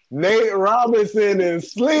press. Nate Robinson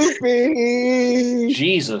is sleeping.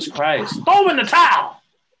 Jesus Christ. Throw him in the towel.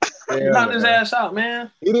 Yeah, Knocked his ass out,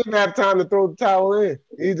 man. He didn't have time to throw the towel in.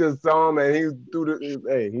 He just saw him and he threw the.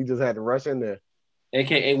 Hey, he just had to rush in there.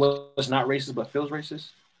 AKA what's not racist but feels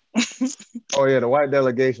racist. Oh yeah, the white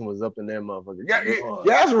delegation was up in there, motherfucker. Yeah,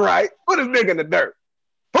 that's right. Put his nigga in the dirt.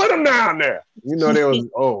 Put him down there. You know they was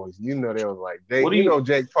like Jake.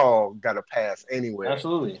 Jake Paul got a pass anyway.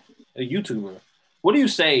 Absolutely, a YouTuber. What do you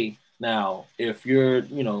say now if you're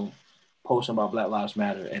posting about Black Lives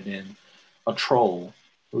Matter and then a troll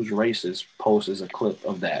who's racist posts a clip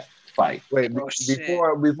of that fight? Wait,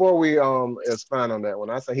 before we expand on that, when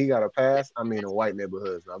I say he got a pass, I mean in white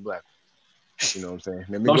neighborhoods, not black. You know what I'm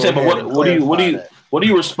saying? But what do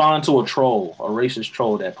you respond to a troll, a racist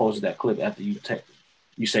troll that posted that clip after you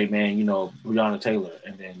say, man, Breonna Taylor,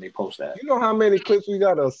 and then they post that? You know how many clips we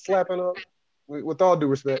got of slapping up? With all due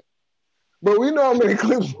respect, but we know how many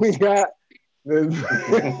clips we got.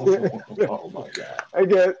 Oh my God! I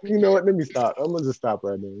guess you know what? Let me stop. I'm gonna just stop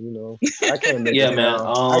right there. I can't make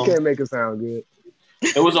I can't make it sound good.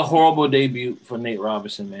 It was a horrible debut for Nate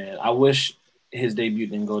Robinson, man. I wish his debut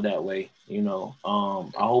didn't go that way.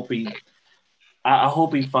 I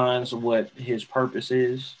hope he finds what his purpose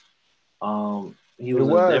is. It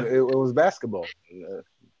was basketball.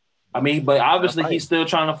 I mean, but obviously he's still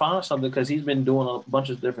trying to find something because he's been doing a bunch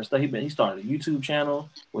of different stuff. He started a YouTube channel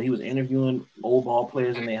where he was interviewing old ball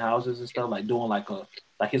players in their houses and stuff, like doing like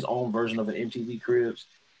his own version of an MTV Cribs.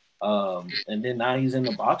 And then now he's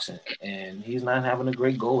into boxing and he's not having a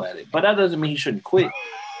great go at it. But that doesn't mean he shouldn't quit.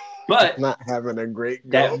 But not having a great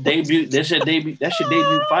go. That's your debut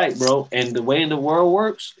fight, bro. And the way the world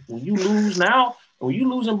works, when you lose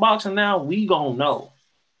in boxing now, we gonna know.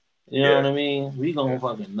 You know what I mean? We gonna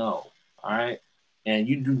fucking know. All right. And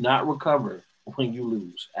you do not recover when you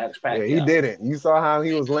lose. He didn't. You saw how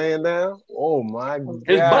he was laying down? Oh my God.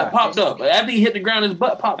 His butt popped up. After he hit the ground, his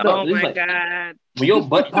butt popped up. Oh my God. When your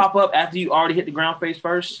butt pop up after you already hit the ground face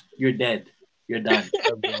first, you're dead. You're done.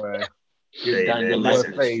 You're done. You're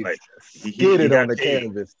lifeless. Get it on the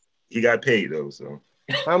canvas. He got paid though, so.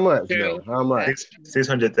 How much though? How much?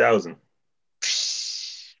 600,000.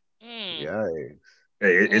 Yikes.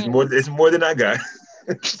 Hey, it's more than I got.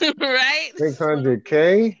 Right?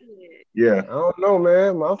 600K? Yeah. I don't know,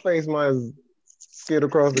 man. My face might skid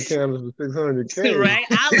across the canvas with 600K. Right?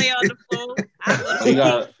 I'll lay on the floor.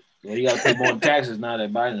 You got to pay more taxes now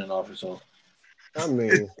that Biden in office. So, I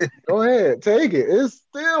mean, go ahead, take it. It's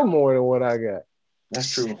still more than what I got.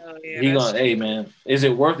 That's true. Hey man, is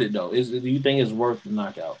it worth it though? Do you think it's worth the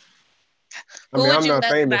knockout? Who would you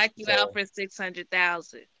let knock you out for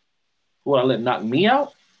 600,000? Who would I let knock me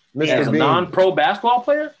out? Mr. As a non-pro basketball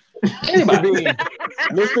player? Anybody?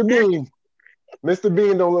 Mr.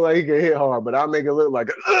 Bean don't look like he can hit hard, but I'll make it look like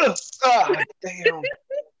damn.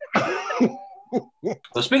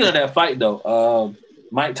 So speaking of that fight though,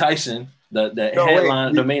 Mike Tyson,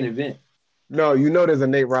 the main event. No, there's a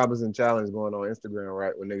Nate Robinson challenge going on Instagram,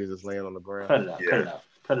 right? When niggas just laying on the ground. Cut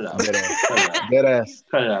it out. Dead ass.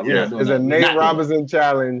 Cut it out. Yeah. There's a Nate Robinson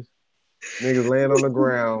challenge. Niggas laying on the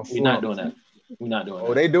ground. We're not doing that.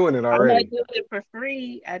 Oh, they doing it already. I'm not doing it for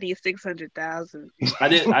free. I need 600,000.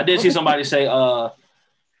 I did see somebody say there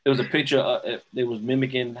was a picture. They was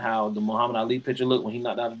mimicking how the Muhammad Ali picture looked when he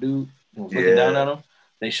knocked out a dude and was looking down at him.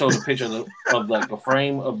 They showed a picture of like a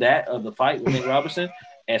frame of the fight with Nate Robinson,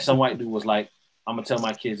 and some white dude was like, "I'm gonna tell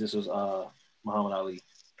my kids this was Muhammad Ali."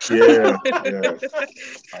 Yeah.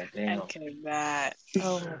 Like damn. I cannot.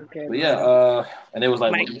 Oh my goodness. But yeah, and it was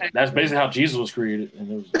like that's basically how Jesus was created,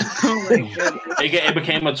 and it was. Oh my goodness. It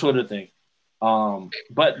became a Twitter thing.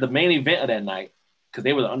 But the main event of that night, because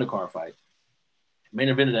they were the undercard fight, main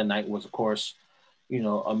event of that night was, of course,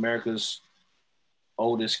 America's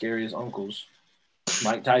oldest, scariest uncles,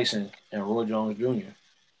 Mike Tyson and Roy Jones Jr.,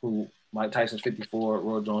 who Mike Tyson's 54,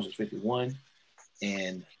 Roy Jones is 51,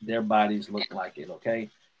 and their bodies look like it, okay?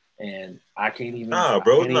 And I can't even...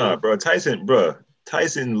 bro. Tyson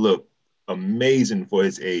looked amazing for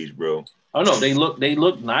his age, bro. Oh, no, they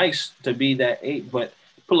look nice to be that age, but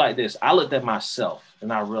put it like this. I looked at myself,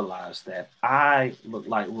 and I realized that I look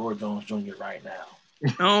like Roy Jones Jr. right now.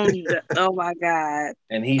 Oh my God.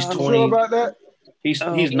 And he's 20. Sure about that? He's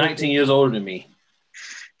 19 years older than me.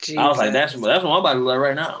 Jesus. I was like, that's what my body look like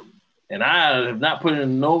right now. And I have not put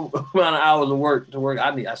in no amount of hours of work to work.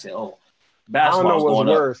 I said, oh, basketball's going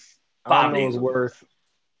up. I don't know what's worse.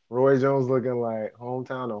 Roy Jones looking like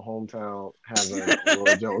hometown or hometown having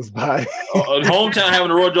Roy Jones body. Hometown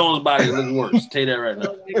having a Roy Jones body looks worse. Tell you that right now.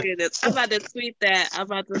 Oh my goodness. I'm about to tweet that. I'm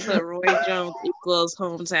about to put Roy Jones equals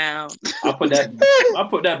hometown. I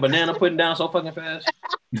put that banana pudding down so fucking fast.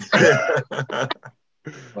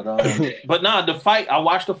 But nah, the fight, I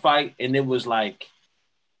watched the fight and it was like,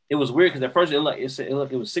 it was weird because at first it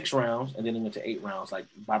was 6 rounds and then it went to 8 rounds. Like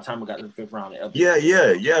by the time we got to the 5th round,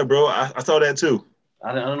 yeah, bro. I saw that too.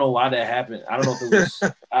 I don't know why that happened. I don't know if it was.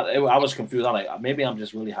 I was confused. I was like, maybe I'm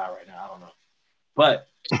just really high right now. I don't know. But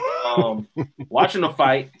watching the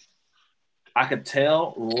fight, I could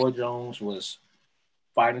tell Roy Jones was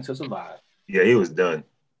fighting to survive. Yeah, he was done.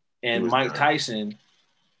 And Mike Tyson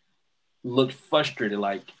looked frustrated.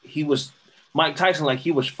 Mike Tyson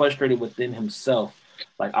was frustrated within himself.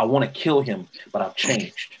 Like, I want to kill him, but I've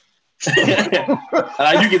changed. You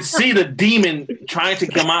can see the demon trying to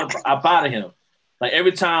come out of him. Like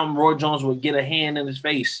every time Roy Jones would get a hand in his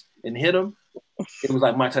face and hit him, it was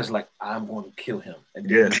like Mike Tyson, like, I'm going to kill him. And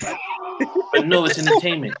but no, it's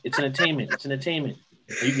entertainment. It's entertainment. It's entertainment.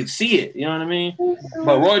 And you can see it. You know what I mean?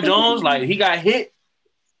 But Roy Jones, like, he got hit.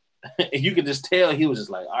 And you could just tell he was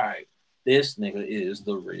just like, all right, this nigga is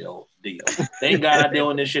the real deal. Thank God I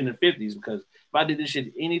doing this shit in the 50s, because if I did this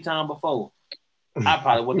shit any time before, I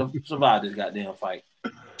probably wouldn't have survived this goddamn fight.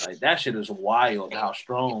 Like, that shit is wild how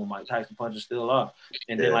strong Mike Tyson punches still are.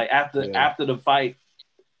 And then like after the fight,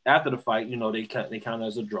 you know, they count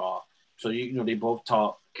as a draw. So you know they both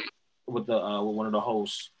talk with one of the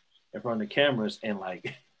hosts in front of the cameras, and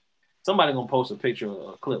like somebody gonna post a picture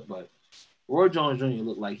or a clip, but Roy Jones Jr.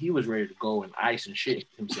 looked like he was ready to go and ice and shit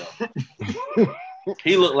himself.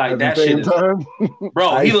 He looked like that shit is,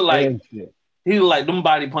 bro. He looked like them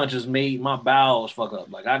body punches made my bowels fuck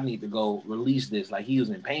up. Like, I need to go release this. Like, he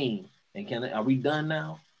was in pain. And are we done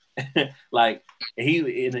now? Like,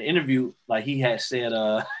 he in an interview, like, he had said,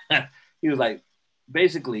 he was like,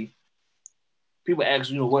 basically, people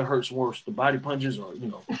ask, you know, what hurts worse, the body punches or, you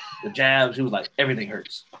know, the jabs? He was like, everything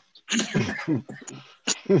hurts.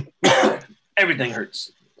 Everything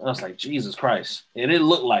hurts. I was like, Jesus Christ. And it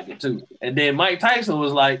looked like it too. And then Mike Tyson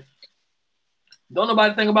was like, don't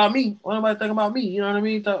nobody think about me. Don't nobody think about me. You know what I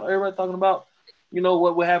mean? Everybody talking about, you know,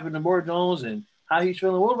 what happened to Roy Jones and how he's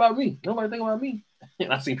feeling. What about me? Nobody think about me.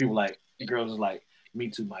 And I see people like, girls is like, me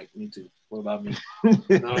too, Mike. Me too. What about me?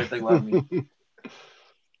 Nobody think about me.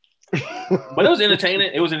 But it was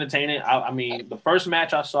entertaining. It was entertaining. I mean, the first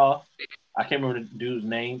match I saw, I can't remember the dude's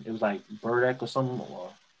name. It was like Burdick or something, or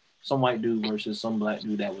some white dude versus some black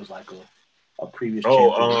dude that was like a previous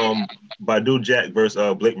champion. Badu Jack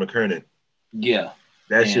versus Blake McKernan. Yeah.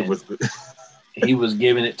 That shit was good. He was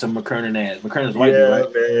giving it to McKernan ass. McKernan's white dude,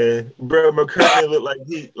 right? Man. Bro, McKernan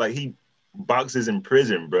looked like he boxes in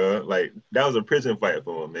prison, bro. Like, that was a prison fight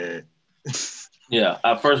for him, man. Yeah.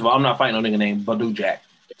 First of all, I'm not fighting no nigga named Badu Jack.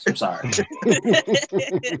 I'm sorry.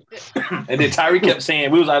 And then Tyree kept saying, I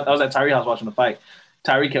was at Tyree's house watching the fight.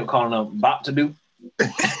 Tyree kept calling him Bop to do.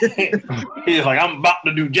 He was like, I'm about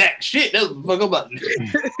to do jack shit. That's what the fuck I'm about to do.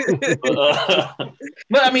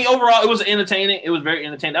 But I mean, overall, it was entertaining. It was very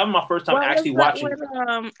entertaining. That was my first time actually watching.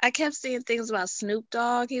 I kept seeing things about Snoop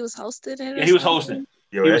Dogg. He was hosting it. Yeah, he was hosting.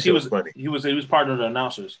 Yo, he was funny. He was part of the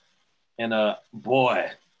announcers. And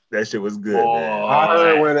boy, that shit was good, man.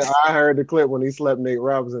 I heard the clip when he slept Nate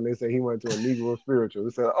Robinson. They said he went to a Negro spiritual.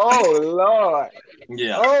 They said, "Oh Lord,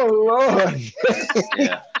 yeah, oh Lord."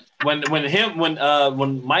 Yeah. When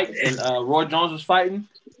Mike and Roy Jones was fighting,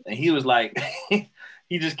 and he was like,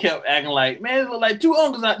 he just kept acting like, man, it look like two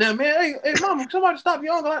uncles out there, man. Hey, mama, somebody stop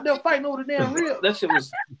your uncle out there fighting over the damn real. That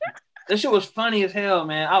shit was funny as hell,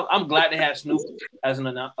 man. I'm glad they had Snoop as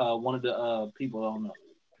one of the people on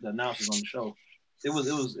the announcers on the show. It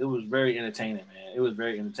was very entertaining, man. It was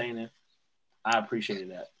very entertaining. I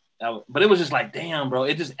appreciated that. But it was just like, damn, bro.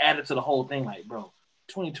 It just added to the whole thing. Like, bro,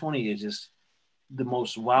 2020 is just the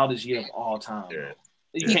most wildest year of all time. Yeah.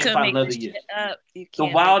 You can't find another year. The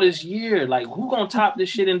wildest year. Like, who gonna top this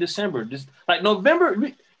shit in December? Just like November,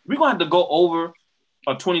 we're gonna have to go over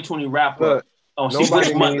a 2020 wrap up on see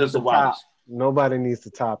which month is the wildest. Nobody needs to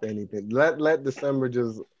top anything. Let December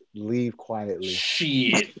just leave quietly.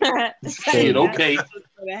 Shit. Okay.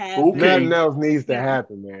 Nothing else needs to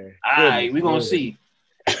happen, man. All right, we're gonna see.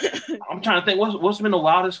 I'm trying to think what's been the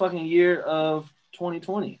wildest fucking year of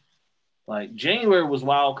 2020. Like, January was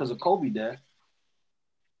wild because of Kobe death.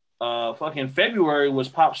 Fucking February was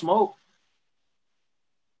Pop Smoke.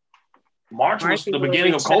 March was the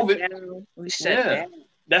beginning of COVID. We shut down.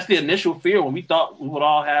 that's the initial fear when we thought we would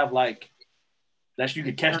all have like that you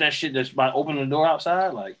could catch that shit just by opening the door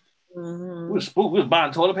outside. Like we was spooked. We was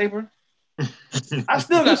buying toilet paper. I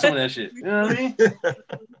still got some of that shit. You know what I mean?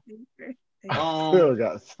 Still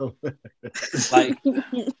got some. Like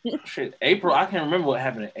shit. April. I can't remember what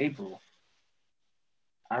happened in April.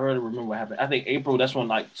 I really remember what happened. I think April. That's when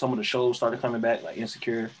like some of the shows started coming back, like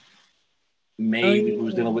Insecure. May we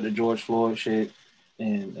was dealing with the George Floyd shit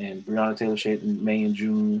and Breonna Taylor shit in May and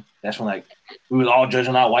June. That's when like we was all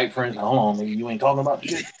judging our white friends. Hold on, nigga, you ain't talking about the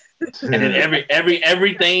shit. And then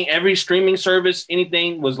every streaming service,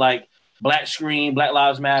 anything was like black screen, Black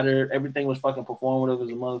Lives Matter. Everything was fucking performative as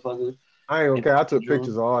a motherfucker. I ain't okay. I took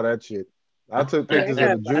pictures of all that shit. I took pictures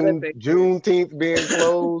of the Juneteenth being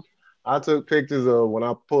closed. I took pictures of when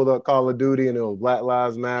I pulled up Call of Duty and it was Black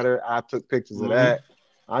Lives Matter. I took pictures of that.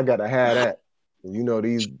 I gotta have that. And you know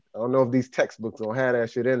these. I don't know if these textbooks don't have that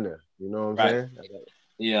shit in there. You know what I'm saying?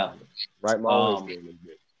 Yeah. Right. My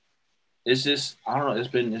it's just I don't know.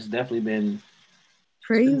 It's definitely been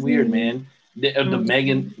crazy, weird, man. The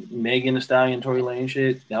Megan Thee Stallion, Tory Lane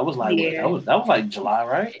shit. That was like that was like July,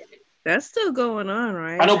 right? That's still going on,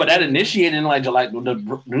 right? I know, but that initiated in like July.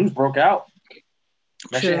 The news broke out.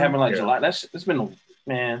 That shit happened like July. It's been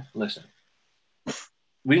man. Listen,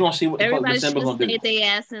 we gonna see what the fuck December gonna do. Everybody should stay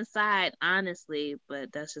their ass inside, honestly,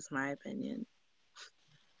 but that's just my opinion.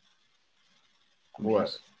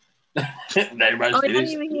 What? Everybody you didn't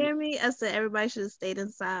even hear me? I said everybody should have stayed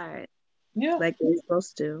inside. Yeah, like they're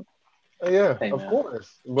supposed to. Yeah, of course.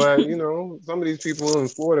 But you know, some of these people in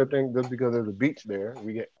Florida think just because there's a beach there,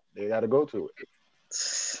 they got to go to it.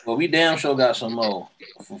 Well, we damn sure got some more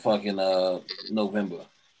for fucking November.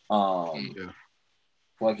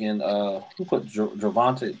 Fucking who put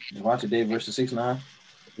Gervonta Davis versus 6ix9ine?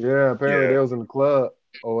 Yeah, apparently they was in the club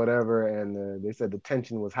or whatever, and they said the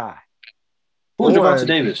tension was high. Who's Gervonta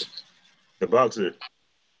Davis? The boxer.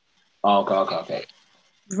 Oh, okay.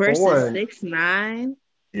 Versus 6ix9ine?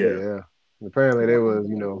 Yeah. Apparently they was,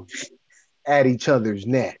 at each other's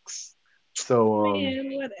necks. So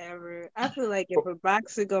man, whatever. I feel like if a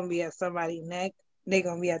boxer gonna be at somebody's neck, they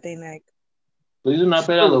gonna be at their neck. Please do not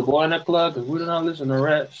pay that little boy in that club because we do not listen to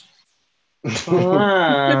raps.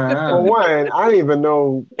 For one, I didn't even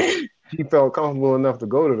know he felt comfortable enough to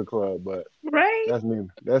go to the club, but that's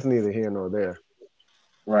neither here nor there.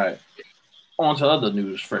 Right. On to other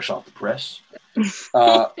news, fresh off the press.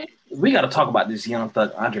 We got to talk about this Young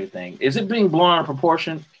Thug Andre thing. Is it being blown out of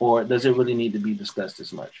proportion, or does it really need to be discussed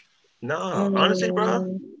this much? No, honestly,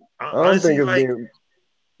 bro. I don't think it's like, being.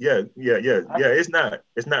 Yeah. It's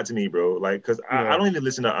not to me, bro. Like, cause I don't even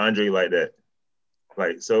listen to Andre like that.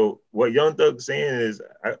 Like, so what Young Thug's saying is,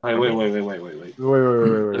 wait.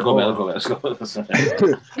 Let's go back.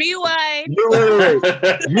 Rewind. Wait.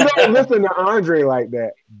 You don't listen to Andre like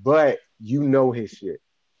that, but you know his shit.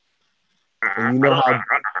 And you know how.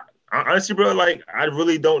 Honestly, bro, like I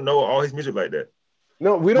really don't know all his music like that.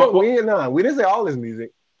 No, we don't. We didn't say all his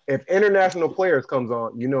music. If International Players comes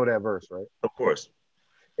on, you know that verse, right? Of course.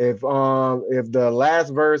 If the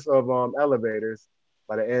last verse of Elevators,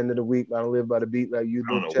 by the end of the week, I don't live by the beat like you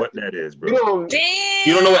do. I don't know what that is, bro. You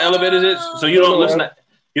don't know what Elevators is, so you don't listen to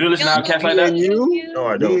Outkast like that. No,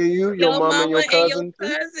 I don't. You, your mama and your cousin.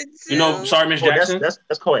 You know, Sorry Miss Jackson. That's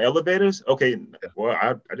called Elevators. Okay, well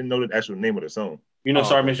I didn't know the actual name of the song. You know,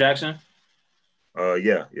 Sorry Miss Jackson.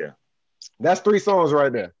 Yeah. That's 3 songs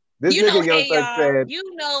right there. This nigga Young Thug said,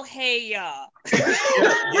 Hey y'all.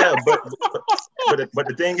 yeah, but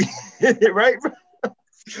the thing, right?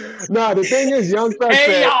 No, the thing is, Young Thug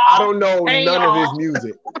said, I don't know none of his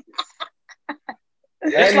music.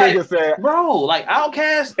 That nigga said, bro, like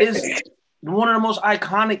Outkast is one of the most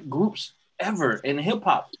iconic groups ever in hip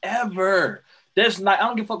hop ever. There's like I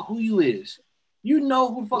don't give a fuck who you is. You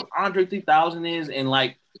know who the fuck Andre 3000 is, and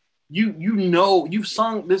like you know you've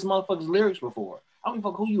sung this motherfucker's lyrics before. I don't give a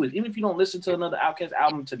fuck who you is. Even if you don't listen to another Outkast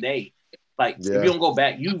album today, like if you don't go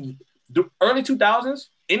back, the early 2000s.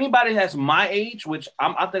 Anybody that's my age, which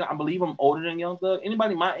I believe I'm older than Young Thug.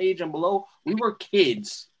 Anybody my age and below, we were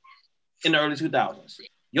kids in the early 2000s.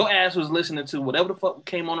 Your ass was listening to whatever the fuck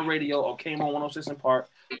came on the radio or came on 106 in Park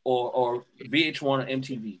or VH1 or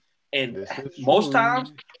MTV. And most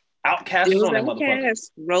times, Outkast was on that motherfucker.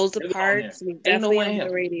 Rosa Parks, ain't no way in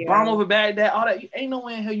hell. Bomb Over Baghdad, all that. Ain't no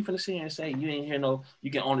way in hell you finna sit here and say you ain't hear no.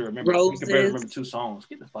 You can only remember. You can barely remember 2 songs.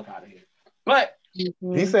 Get the fuck out of here. But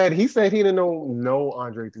he said he didn't know no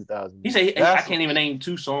Andre 3000. He said I can't even name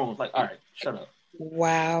 2 songs. Like, all right, shut up.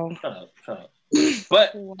 Wow. Shut up.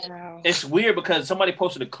 But It's weird because somebody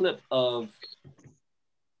posted a clip of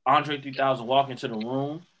Andre 3000 walking into the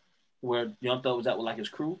room where Young Thug was at with like his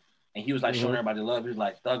crew, and he was like showing everybody love. He was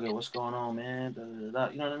like, Thugger, what's going on, man? Da, da, da,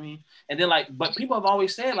 you know what I mean? And then like, but people have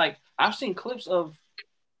always said like, I've seen clips of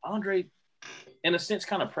Andre, in a sense,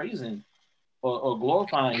 kind of praising or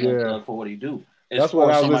glorifying Young Thug for what he do. That's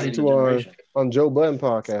what I was listening to on Joe Budden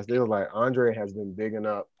podcast. They were like, Andre has been bigging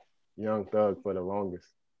up Young Thug for the longest.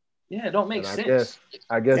 Yeah, it don't make sense.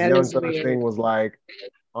 I guess Young Thug's thing was like,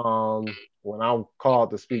 when I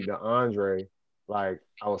called to speak to Andre, like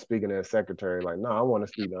I was speaking to his secretary, like, no, I want to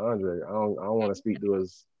speak to Andre. I don't want to speak to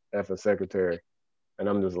his effing secretary. And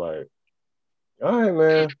I'm just like, all right,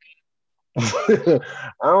 man. I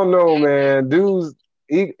don't know, man. Dude's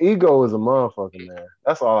ego is a motherfucker, man.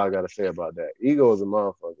 That's all I gotta say about that. Ego is a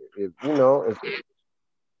motherfucker. If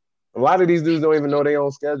a lot of these dudes don't even know their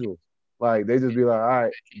own schedule. Like they just be like, all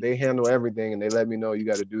right, they handle everything and they let me know you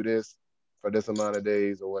got to do this for this amount of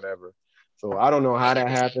days or whatever. So I don't know how that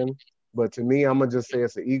happened, but to me, I'm gonna just say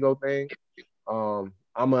it's an ego thing. I'm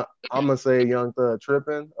gonna say Young Thug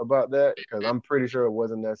tripping about that because I'm pretty sure it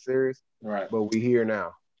wasn't that serious. Right. But we here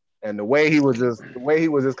now. And the way he was just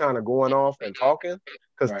kind of going off and talking,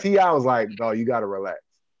 because T.I. was like, "Dog, you gotta relax."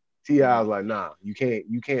 T.I. was like, "Nah, you can't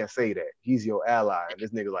say that. He's your ally." And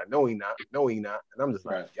this nigga's like, "No, he not. No, he not." And I'm just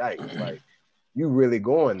like, "Yikes!" Like, you really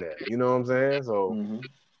going there? You know what I'm saying? So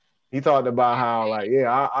he talked about how like,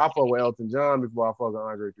 yeah, I fuck with Elton John before I fuck with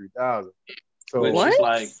Andre 3000. So which is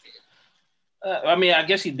like, I mean, I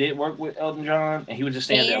guess he did work with Elton John, and he was just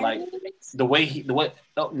saying that like the way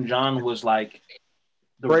Elton John was like.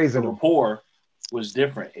 The rapport was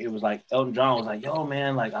different. It was like Elton John was like, "Yo,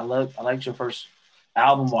 man, like I liked your first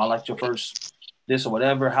album, or I liked your first this or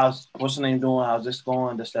whatever. What's the name doing? How's this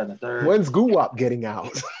going? This, that, and the third. When's Guwap getting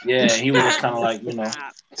out?" Yeah, he was just kind of like, you know.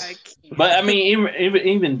 But I mean,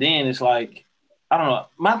 even then, it's like, I don't know.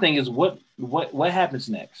 My thing is, what happens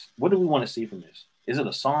next? What do we want to see from this? Is it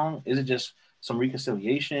a song? Is it just some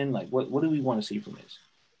reconciliation? Like, what do we want to see from this?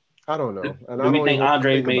 I don't know. Do we think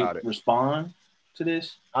Andre may respond to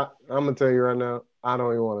this? I'm gonna tell you right now, I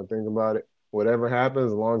don't even want to think about it. Whatever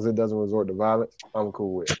happens, as long as it doesn't resort to violence, I'm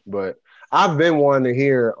cool with it. But I've been wanting to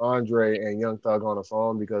hear Andre and Young Thug on a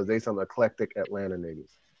song because they some eclectic Atlanta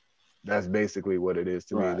niggas. That's basically what it is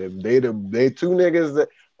to me. They two niggas that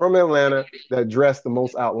from Atlanta that dress the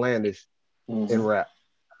most outlandish in rap.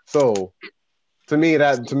 So to me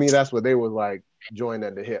that's what they was like, joined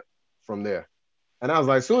at the hip from there. And I was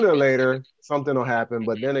like, sooner or later, something will happen.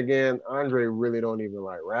 But then again, Andre really don't even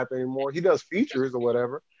like rap anymore. He does features or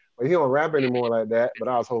whatever, but he don't rap anymore like that. But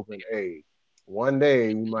I was hoping, hey, one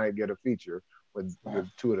day we might get a feature with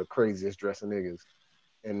two of the craziest dressing niggas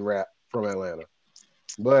in rap from Atlanta.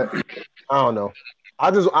 But I don't know.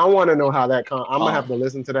 I want to know how that I'm gonna have to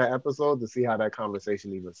listen to that episode to see how that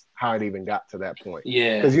conversation even got to that point.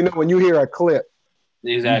 Yeah, because you know when you hear a clip,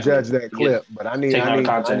 you judge that clip. But I need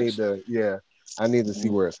to see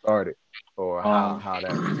where it started or how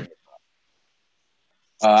that.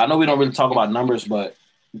 I know we don't really talk about numbers, but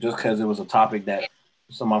just because it was a topic that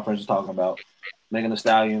some of my friends were talking about, Megan Thee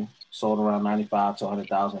Stallion sold around 95 to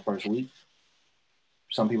 100,000 first week.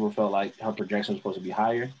 Some people felt like her projection was supposed to be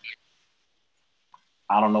higher.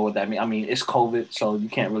 I don't know what that means. I mean, it's COVID, so you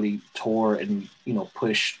can't really tour and, you know,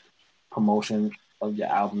 push promotion of your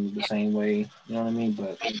album the same way. You know what I mean?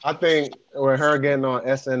 But I think with her getting on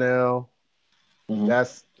SNL,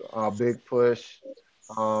 that's a big push.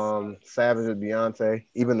 Savage with Beyonce,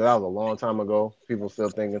 even though that was a long time ago, people still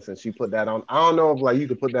thinking since she put that on. I don't know if like you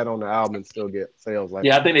could put that on the album and still get sales like.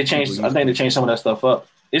 Yeah, I think they changed. I think they changed some of that stuff up.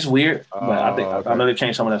 It's weird, but I know they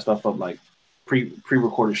changed some of that stuff up, like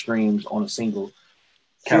pre-recorded streams on a single.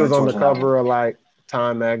 She was on the cover of like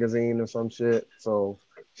Time magazine or some shit, so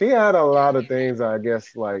she had a lot of things. I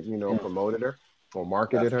guess like promoted her or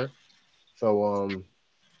marketed her. So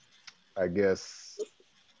I guess.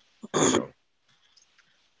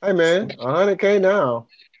 Hey man, 100K now.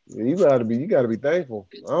 You gotta be thankful.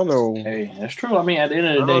 I don't know. Hey, that's true. I mean, at the end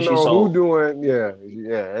of the day, she sold. End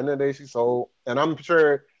of the day, she sold, and I'm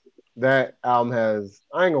sure that album has.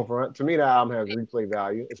 I ain't gonna front. To me, that album has replay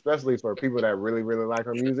value, especially for people that really, really like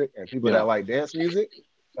her music and people that like dance music.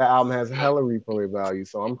 That album has hella replay value,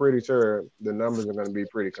 so I'm pretty sure the numbers are gonna be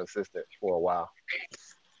pretty consistent for a while.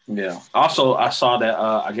 Yeah. Also, I saw that.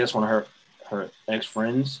 I guess one of her ex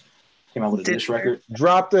friends came out with a diss record.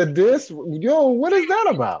 Dropped a diss? Yo, what is that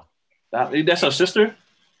about? That's her sister?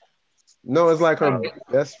 No, it's like her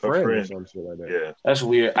best friend or some shit like that. Yeah. That's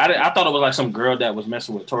weird. I thought it was like some girl that was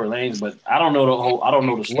messing with Tory Lanez, but I don't know the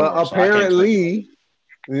story. Well, apparently,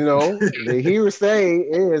 the hearsay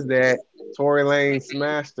is that Tory Lanez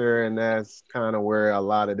smashed her, and that's kind of where a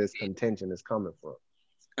lot of this contention is coming from.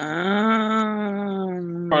 Tory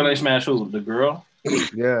Lanez smashed who? The girl?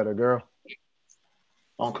 Yeah, the girl.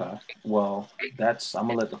 Okay. Well, I'm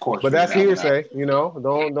gonna let the courts. But that's figure that one out.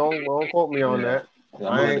 hearsay, Don't quote me on that. Yeah,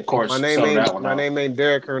 I'm gonna let the courts settle that one out. My name ain't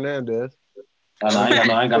Derek Hernandez.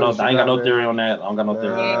 I ain't got no theory on that. I don't got no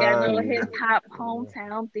theory on ain't that. got no hip hop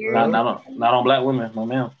hometown theory. Not on black women, no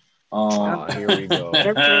ma'am. Here we go.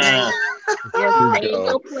 That's right. Yeah, stay in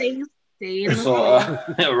your place. Stay in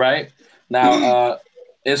the place. Right now,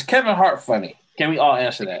 is Kevin Hart funny? Can we all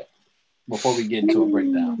answer that before we get into a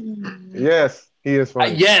breakdown? Yes, he is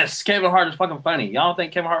funny. Yes, Kevin Hart is fucking funny. Y'all don't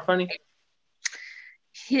think Kevin Hart funny?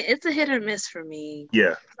 It's a hit or miss for me.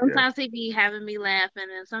 Yeah. Sometimes he be having me laughing,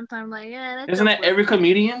 and sometimes like, yeah. Isn't that every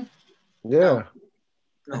comedian? Yeah.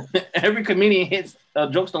 No. Every comedian hits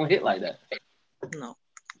jokes don't hit like that. No.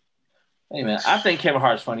 Hey man, I think Kevin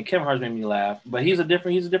Hart's funny. Kevin Hart's made me laugh, but he's a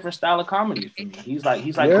different style of comedy for me. He's like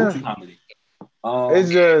goofy comedy. It's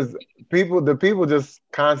just the people just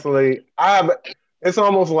constantly. It's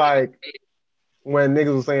almost like when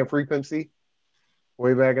niggas was saying Free Pimp C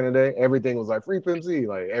way back in the day. Everything was like Free Pimp C,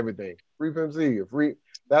 like everything Free Pimp C, free.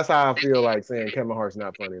 That's how I feel like saying Kevin Hart's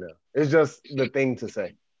not funny now. It's just the thing to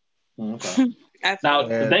say. Okay. Now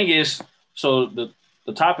the thing is, so the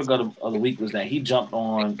topic of the week was that he jumped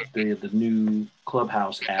on the new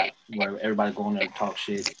Clubhouse app where everybody go on there and talk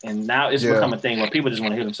shit, and now it's become a thing where people just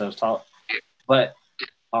want to hear themselves talk, but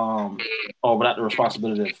without the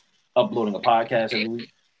responsibility of uploading a podcast every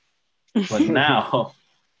week. But now,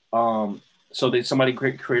 so somebody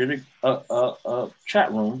created a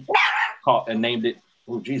chat room called and named it.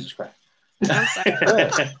 Oh Jesus Christ! Oh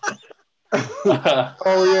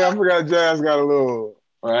yeah, I forgot Jazz got a little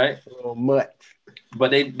mutt.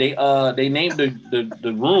 But they named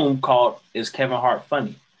the room called Is Kevin Hart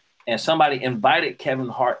Funny? And somebody invited Kevin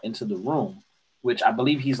Hart into the room, which I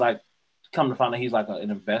believe he's like, come to find out he's like an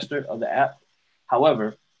investor of the app.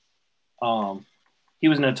 However, he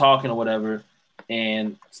was in there talking or whatever,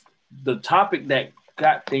 and the topic that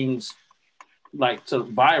got things like to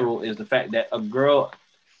viral is the fact that a girl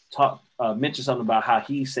mentioned something about how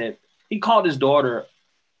he said he called his daughter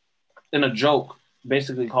in a joke,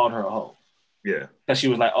 basically called her a hoe. Yeah. Because she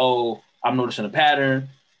was like, oh, I'm noticing a pattern.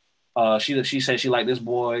 She said she liked this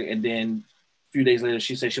boy, and then a few days later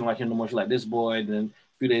she said she don't like him no more. She liked this boy, and then a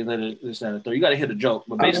few days later this, that, and the third. You got to hear the joke,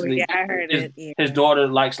 but basically, I heard it. Yeah. His daughter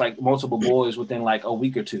likes like multiple boys within like a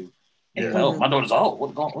week or two, and he's like, oh, my daughter's a hoe.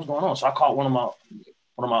 What's going on? So I called one of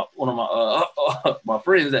my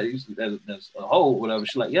friends that's a hoe, whatever.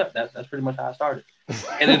 She's like, yep, that's pretty much how I started.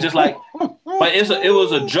 And it's just like, but it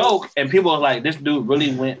was a joke, and people are like, this dude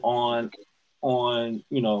really went on when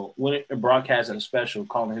it broadcast at a special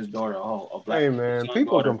calling his daughter a hoe. A black man,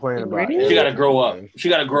 people daughter. complain about it. She got to grow up. She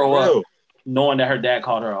got to grow up knowing that her dad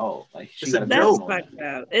called her a hoe. Like she got to grow up. That's fucked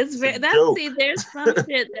up. There's some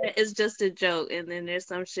shit that is just a joke, and then there's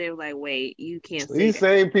some shit like, wait, you can't say these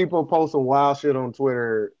same people posting wild shit on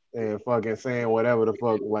Twitter and fucking saying whatever the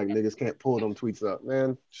fuck, like niggas can't pull them tweets up.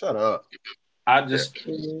 Man, shut up. I've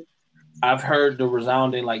heard the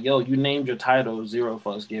resounding like, yo, you named your title Zero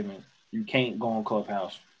Fucks Given. You can't go on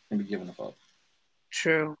Clubhouse and be giving a fuck.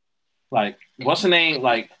 True. Like, what's the name?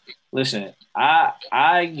 Like, listen,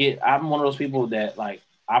 I'm one of those people that like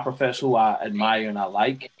I profess who I admire and I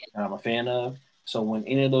like and I'm a fan of. So when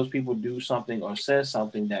any of those people do something or says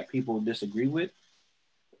something that people disagree with,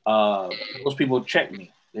 those people check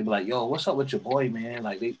me. They be like, yo, what's up with your boy, man?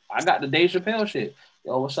 Like I got the Dave Chappelle shit.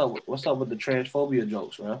 Yo, what's up with the transphobia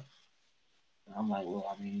jokes, bro? And I'm like,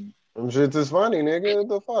 well, I mean, them shits is funny, nigga. What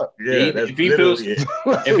the fuck? Yeah, if he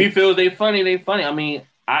feels they funny, they funny. I mean,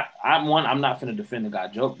 I'm not finna defend the guy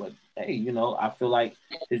joke, but hey, I feel like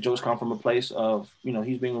his jokes come from a place of,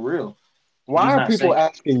 he's being real. Why are people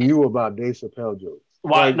asking you about Dave Chappelle jokes?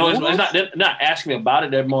 Why? Like, no, it's not. They're not asking me about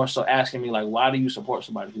it. They're more so asking me like, why do you support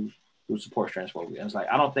somebody who supports transphobia? And it's like,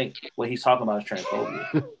 I don't think what he's talking about is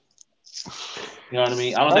transphobia. You know what I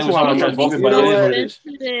mean? I don't think we're talking about transphobia, but it is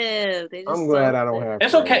what it is. I'm glad I don't have.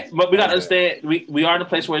 It's okay, but we gotta understand. We are in a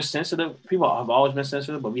place where it's sensitive. People have always been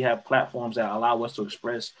sensitive, but we have platforms that allow us to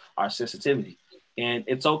express our sensitivity, and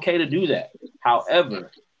it's okay to do that.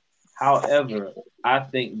 However, I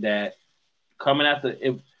think that coming after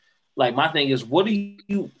it, like my thing is, what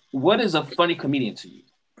is a funny comedian to you?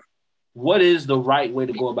 What is the right way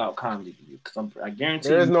to go about comedy to you? Because I guarantee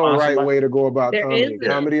there's no right way to go about comedy.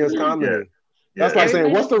 Comedy is comedy. Yeah. That's like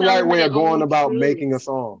saying, what's the right way of going about making a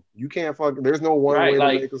song? You can't there's no one way to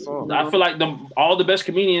make a song. I feel like all the best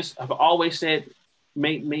comedians have always said,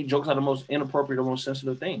 made jokes out of the most inappropriate or most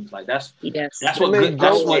sensitive things. Like that's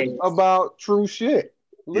what about true shit.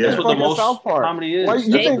 Look at what the most South Park comedy is. Why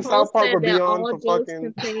you think South Park would be on for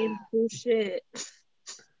fucking true shit?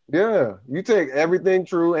 Yeah, you take everything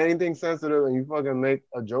true, anything sensitive, and you fucking make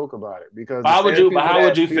a joke about it because how would you? But how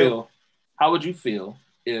would you feel? How would you feel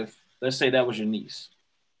if, let's say, that was your niece?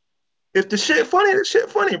 If the shit funny, the shit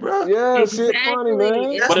funny, bro. Yeah, exactly. Shit funny,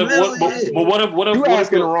 man. But what if you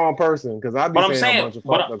asking the wrong person? Because I'd be saying a bunch of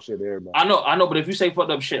fucked up shit to everybody. I know. But if you say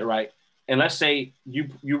fucked up shit, right? And let's say you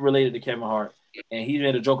related to Kevin Hart, and he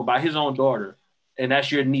made a joke about his own daughter, and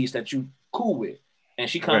that's your niece that you cool with, and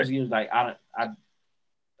she comes to you and is like,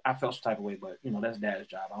 I felt some type of way, but that's dad's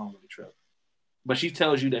job. I don't really trip. But she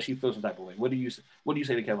tells you that she feels some type of way. What do you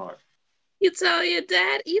say to Kevin Hart? You tell your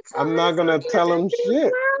dad. I'm not gonna tell him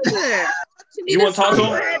shit. You want to talk to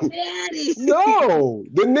him? No,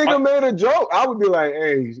 the nigga made a joke. I would be like,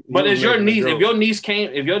 hey. But is your niece? If your niece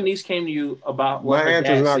came to you about what my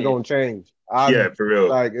answer's not gonna change. Yeah, for real.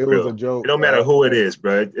 Like it was a joke. It don't matter who it is,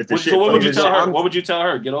 bro. So what would you tell her? What would you tell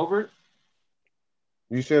her? Get over it.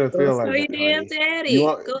 You shouldn't feel like that, damn daddy.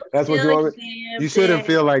 That's what you want. You shouldn't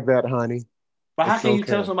feel like that, honey. But how can you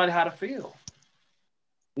tell somebody how to feel?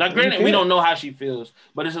 Now, granted, we don't know how she feels,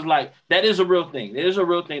 but it's just like that is a real thing. It is a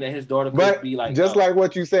real thing that his daughter could be like. Just like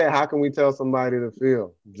what you said, how can we tell somebody to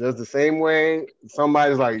feel? Just the same way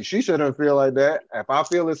somebody's like, she shouldn't feel like that. If I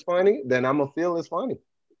feel it's funny, then I'm gonna feel it's funny.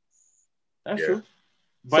 That's true.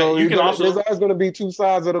 But so you can also. There's always gonna be two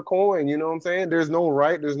sides of the coin. You know what I'm saying? There's no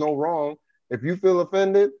right. There's no wrong. If you feel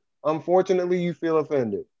offended, unfortunately, you feel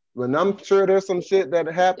offended. But I'm sure there's some shit that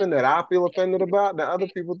happened that I feel offended about that other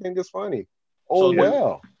people think is funny. So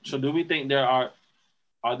do we think are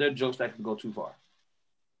there jokes that can go too far?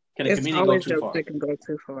 Can a comedian go too far? That can go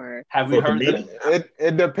too far. Have we heard that?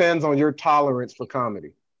 It depends on your tolerance for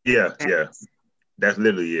comedy. Yeah. That's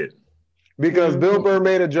literally it. Because Bill Burr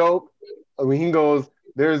made a joke. I mean, he goes,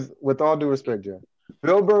 with all due respect, Jeff,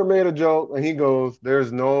 Bill Burr made a joke and he goes,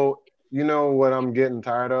 there's no, you know what I'm getting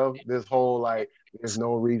tired of? This whole, like, there's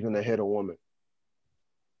no reason to hit a woman.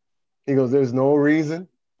 He goes, there's no reason.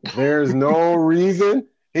 There's no reason.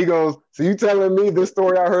 He goes, so you telling me this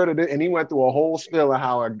story I heard of it? And he went through a whole spiel of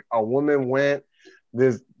how a woman went,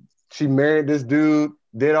 she married this dude,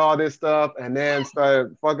 did all this stuff, and then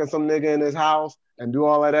started fucking some nigga in his house and do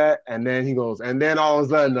all of that. And then he goes, and then all of a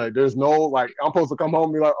sudden, like, there's no, like, I'm supposed to come home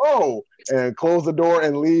and be like, oh, and close the door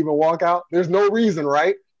and leave and walk out. There's no reason,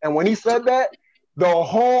 right? And when he said that, the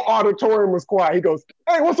whole auditorium was quiet. He goes,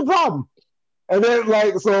 hey, what's the problem? And then,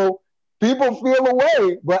 like, so people feel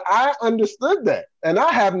away, but I understood that. And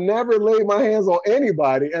I have never laid my hands on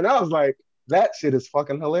anybody. And I was like, that shit is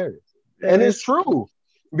fucking hilarious. And it's true.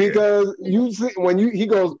 Because you see, he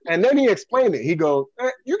goes, and then he explained it. He goes,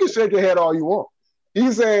 you can shake your head all you want.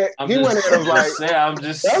 He said, I'm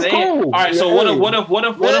just saying. Cool. All right, so what if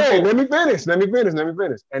let me finish.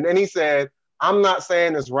 And then he said, I'm not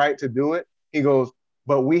saying it's right to do it. He goes,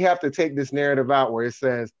 but we have to take this narrative out where it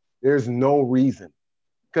says there's no reason.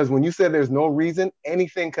 Because when you said there's no reason,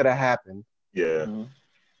 anything could have happened. Yeah. Mm-hmm.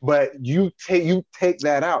 But you take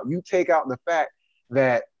that out. You take out the fact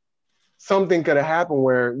that something could have happened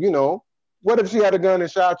where, what if she had a gun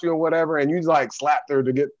and shot you or whatever, and you like slapped her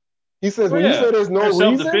to get. He says, you say there's no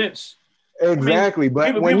reason. Self-defense. Exactly.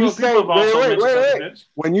 But when you say, wait.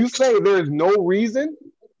 When you say there's no reason,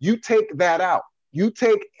 you take that out. You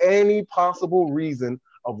take any possible reason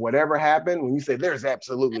of whatever happened. When you say there's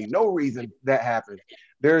absolutely no reason that happened,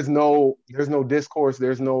 there's no discourse.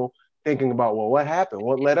 There's no thinking about, well, what happened?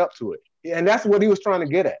 What led up to it? And that's what he was trying to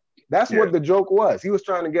get at. That's what the joke was. He was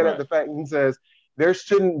trying to get at the fact that he says there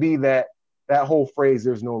shouldn't be that whole phrase,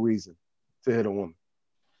 there's no reason to hit a woman.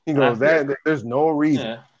 He goes, there's no reason.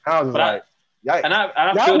 Yeah. I was like, yikes. And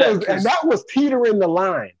I feel that was teetering the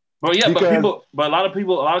line. But a lot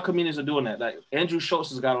of comedians are doing that. Like Andrew Schultz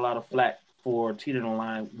has got a lot of flack for teetering the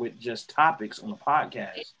line with just topics on the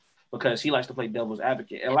podcast because he likes to play devil's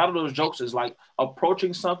advocate. And a lot of those jokes is like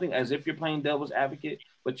approaching something as if you're playing devil's advocate,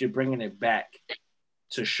 but you're bringing it back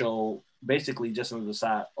to show basically just another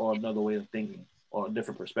side or another way of thinking or a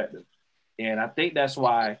different perspective. And I think that's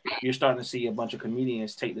why you're starting to see a bunch of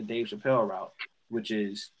comedians take the Dave Chappelle route, which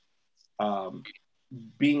is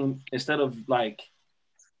being, instead of like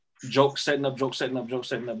joke, setting up joke, and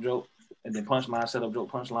then punchline, set up joke,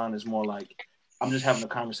 punchline, is more like, I'm just having a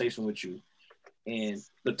conversation with you. And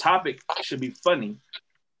the topic should be funny.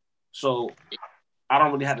 So I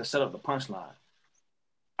don't really have to set up the punchline.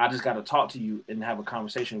 I just got to talk to you and have a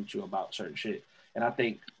conversation with you about certain shit. And I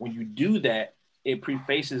think when you do that, it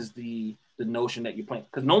prefaces the notion that you're playing.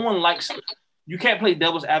 Because no one likes, you can't play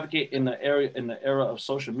devil's advocate in the era of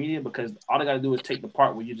social media, because all they got to do is take the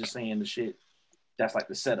part where you're just saying the shit that's like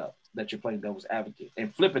the setup that you're playing devil's advocate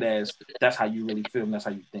and flip it as that's how you really feel and that's how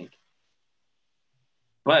you think.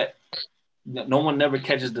 But no one never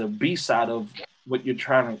catches the B side of what you're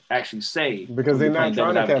trying to actually say. Because they're not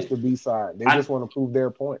trying to catch the B side. They just want to prove their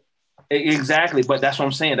point. Exactly, but that's what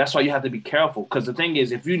I'm saying. That's why you have to be careful. Because the thing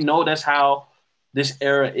is, if you know that's how this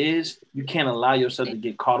era is, you can't allow yourself to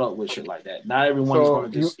get caught up with shit like that. Not everyone's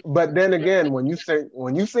going to just. But then again, when you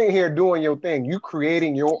sit here doing your thing, you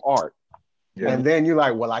creating your art, and then you're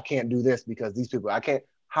like, well, I can't do this because these people, I can't.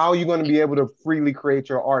 How are you going to be able to freely create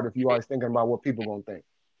your art if you always thinking about what people going to think?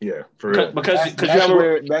 Yeah, for real. Because you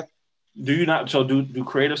have do you not? So do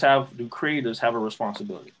creators have a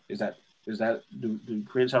responsibility? Do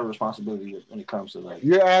creators have a responsibility when it comes to like?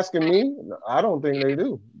 You're asking me? I don't think they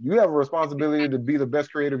do. You have a responsibility to be the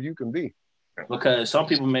best creative you can be. Because some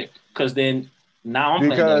people then now I'm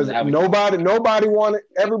because nobody wanted.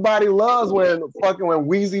 Everybody loves when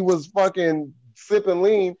Weezy was fucking sipping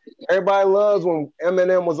lean. Everybody loves when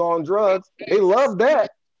Eminem was on drugs. They love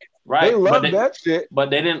that. Right. They love that shit. But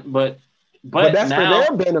they didn't. But that's now,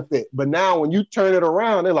 for their benefit. But now when you turn it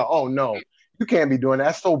around, they're like, oh no, you can't be doing that.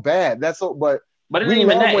 That's so bad. That's so. But it we ain't even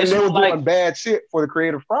love that. when It's they were like, doing bad shit for the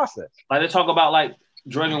creative process. Like they talk about like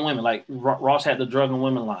drugging women. Like Ross had the drugging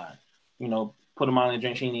women line. You know, put him on and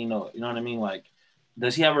drink. She didn't even know it. You know what I mean? Like,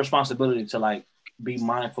 does he have a responsibility to like be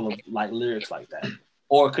mindful of like lyrics like that,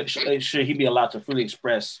 or should he be allowed to freely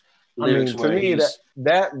express lyrics? To me,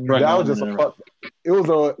 that was just a fuck. It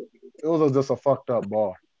was just a fucked up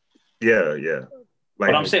bar. Yeah.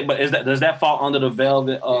 But I'm saying, does that fall under the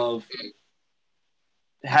velvet of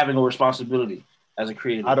having a responsibility as a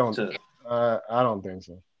creator? I don't think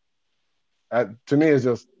so. To me, it's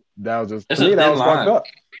just that was fucked up.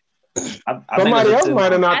 Somebody else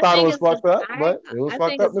might have not thought it was fucked up, but it was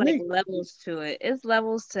fucked up to me. Levels to it. It's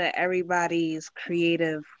levels to everybody's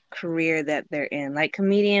creative career that they're in. Like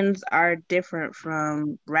comedians are different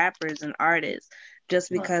from rappers and artists, just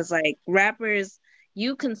because like rappers,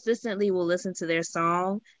 you consistently will listen to their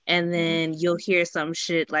song and then you'll hear some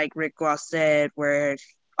shit like Rick Ross said where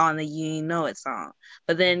on the You Know It song.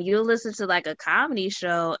 But then you'll listen to like a comedy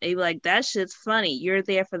show and you're like, that shit's funny. You're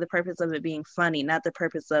there for the purpose of it being funny, not the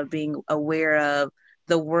purpose of being aware of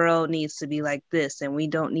the world needs to be like this and we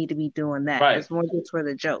don't need to be doing that. Right. It's more just for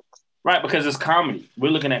the jokes. Right, because it's comedy.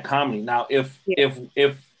 We're looking at comedy. Now, if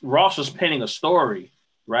Ross was painting a story,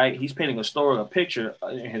 right? He's painting a picture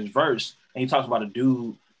in his verse, and he talks about a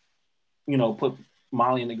dude, you know, put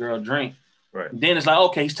Molly in the girl drink. Right. Then it's like,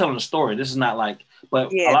 okay, he's telling a story. This is not like,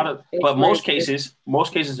 most cases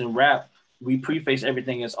in rap, we preface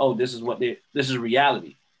everything as, oh, this is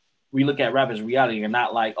reality. We look at rap as reality and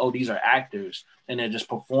not like, oh, these are actors and they're just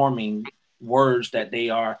performing words that they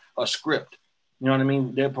are a script. You know what I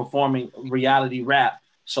mean? They're performing reality rap.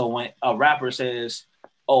 So when a rapper says,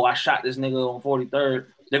 oh, I shot this nigga on 43rd,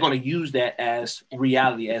 they're going to use that as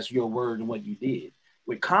reality, as your word and what you did.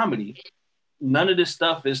 With comedy, none of this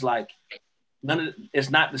stuff is like, it's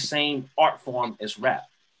not the same art form as rap.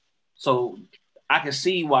 So I can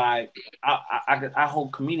see why I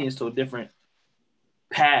hold comedians to a different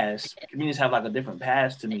pass. Comedians have like a different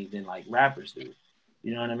pass to me than like rappers do.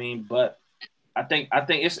 You know what I mean? But I think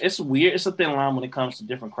it's weird. It's a thin line when it comes to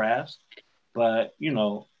different crafts. But you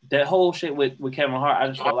know, that whole shit with Kevin Hart, I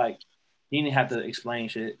just felt like he didn't have to explain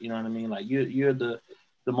shit. You know what I mean? Like you're the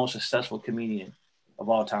most successful comedian of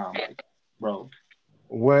all time, like, bro.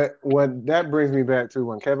 What that brings me back to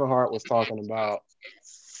when Kevin Hart was talking about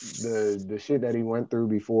the shit that he went through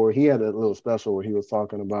before. He had a little special where he was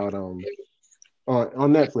talking about on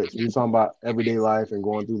Netflix. He was talking about everyday life and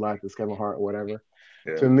going through life as Kevin Hart or whatever.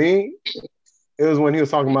 Yeah. To me, it was when he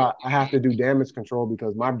was talking about I have to do damage control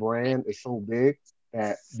because my brand is so big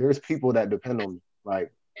that there's people that depend on me.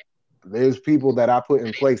 Like there's people that I put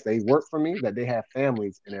in place. They work for me, that they have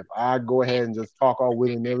families. And if I go ahead and just talk all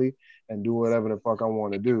willy-nilly and do whatever the fuck I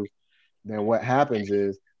want to do, then what happens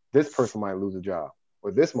is this person might lose a job.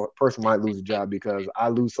 Or this person might lose a job because I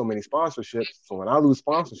lose so many sponsorships. So when I lose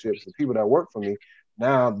sponsorships, the people that work for me,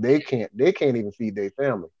 now they can't even feed their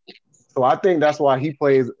family. So I think that's why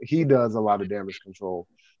he does a lot of damage control,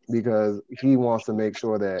 because he wants to make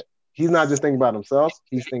sure that he's not just thinking about himself,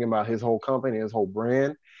 he's thinking about his whole company, his whole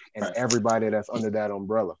brand, and everybody that's under that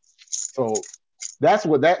umbrella. So that's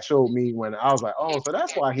what that showed me when I was like, oh, so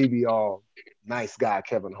that's why he be all nice guy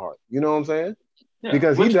Kevin Hart. You know what I'm saying? Yeah,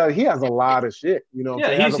 because he has a lot of shit, you know.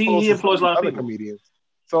 Yeah, he employs a lot of people. Comedians.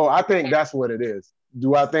 So I think that's what it is.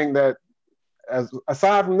 Do I think that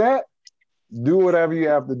aside from that, do whatever you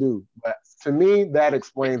have to do. But to me, that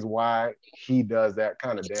explains why he does that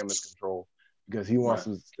kind of damage control, because he wants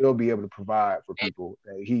to still be able to provide for people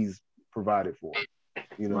that he's provided for.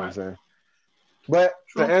 You know what I'm saying? But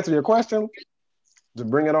to answer your question, to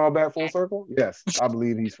bring it all back full circle, yes, I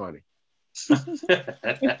believe he's funny.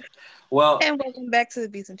 Well, and welcome back to the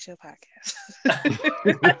Beats and Chill podcast.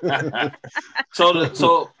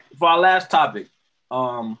 so for our last topic,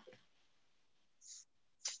 I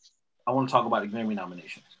want to talk about the Grammy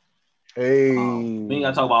nominations. Hey, we ain't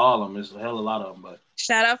gotta talk about all of them. There's a hell of a lot of them, but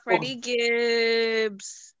shout out Freddie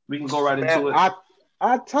Gibbs. We can go right into it.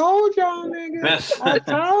 I told y'all, niggas. I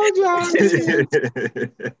told y'all,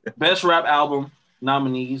 niggas. Best rap album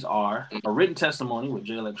nominees are A Written Testimony with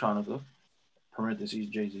Jay Electronica, parentheses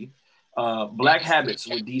Jay-Z, Black Habits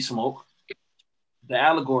with D Smoke, The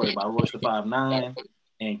Allegory by Royce da 5'9",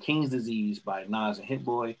 and King's Disease by Nas and Hit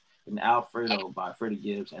Boy, and Alfredo by Freddie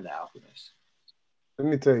Gibbs and The Alchemist. Let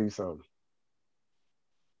me tell you something.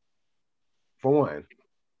 For one,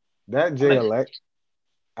 that Jay Elect,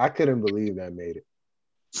 I couldn't believe that made it.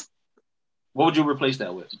 What would you replace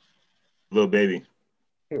that with? Lil Baby.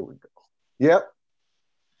 Here we go. Yep.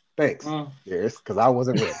 Thanks. Yes, because I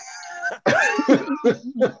wasn't ready.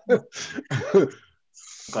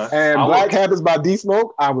 Okay. And Black Habits by D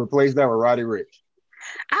Smoke, I replaced that with Roddy Ricch.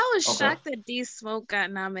 I was shocked that D Smoke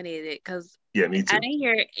got nominated because me too. I didn't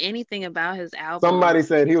hear anything about his album. Somebody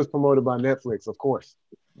said he was promoted by Netflix, of course.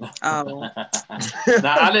 Oh.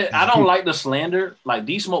 Now, I don't like the slander. Like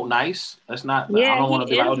D Smoke, nice. That's not. Yeah, I don't want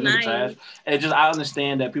to be like, nice. Trash. It just I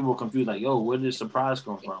understand that people are confused. Like, yo, where did this surprise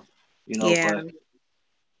come from? You know. Yeah.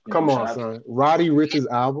 But, come on, son. Roddy Ricch's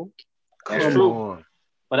album. Come on.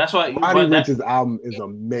 But that's why Roddy Ricch's album is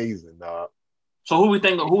amazing, dog. So who we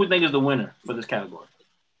think is the winner for this category?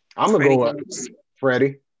 I'm gonna go with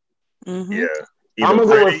Freddie. Mm-hmm. Yeah. I'm gonna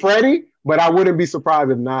go with Freddie, but I wouldn't be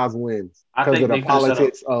surprised if Nas wins because of the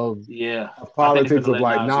politics of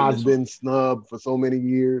like Nas been snubbed for so many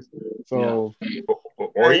years. So,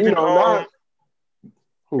 or even or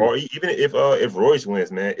even if Royce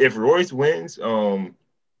wins, man. If Royce wins, I'm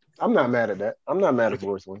not mad at that. I'm not mad if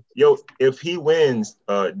Royce wins. Yo, if he wins,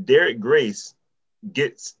 Derek Grace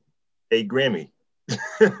gets a Grammy.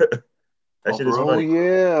 That shit is funny. Oh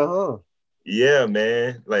yeah, huh? Yeah,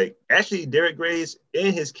 man. Like actually, Derek Grace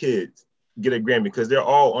and his kids get a Grammy because they're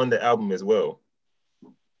all on the album as well.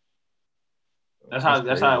 That's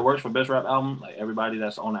how it works for best rap album. Like everybody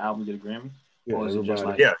that's on the album get a Grammy. Yeah, or is it just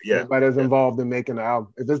like, everybody that's involved in making the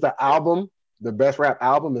album. If it's the album, the best rap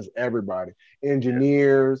album is everybody.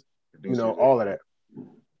 Engineers, all of that.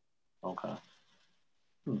 Okay.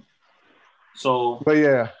 So, but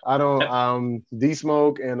yeah, I don't. D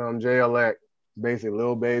Smoke and Jay Elect, basically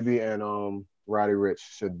Lil Baby and Roddy Ricch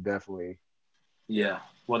should definitely. Yeah,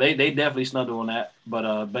 well, they definitely snubbed on that,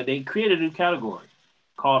 but they created a new category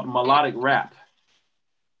called melodic rap.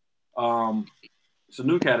 It's a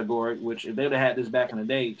new category, which if they'd have had this back in the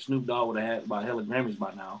day, Snoop Dogg would have had about hella Grammys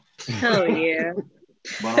by now. Oh yeah.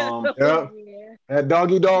 But that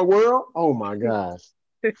Doggy Dog World. Oh my gosh.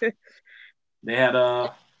 They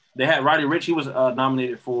had Roddy Ricch. He was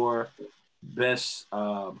nominated for best.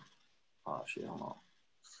 Hold on.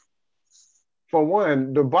 For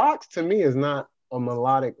one, The Box to me is not a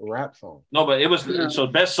melodic rap song. No, but it was so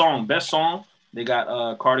best song. They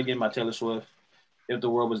got Cardigan by Taylor Swift, If the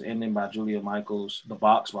World Was Ending by Julia Michaels, The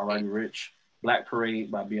Box by Roddy Ricch, Black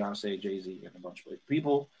Parade by Beyonce, Jay-Z, and a bunch of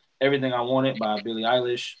people. Everything I Wanted by Billie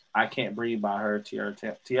Eilish, I Can't Breathe by her, Tiara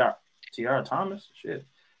Thomas, shit.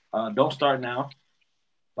 Don't Start Now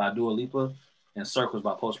by Dua Lipa, and Circles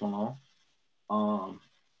by Post Malone.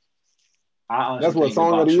 That's what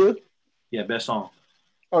song of the year? Yeah, best song.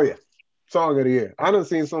 Oh yeah, song of the year. I done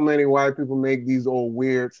seen so many white people make these old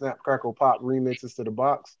weird Snap Crackle Pop remixes to The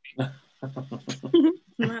Box.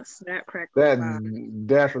 Not Snap Crackle That Pop.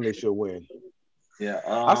 definitely should win. Yeah,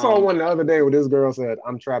 I saw one the other day where this girl said,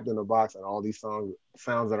 "I'm trapped in a box, and all these sounds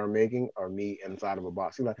that I'm making are me inside of a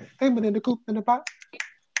box." She's like, "Hey, but in the coop in the box."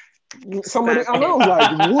 Somebody, I was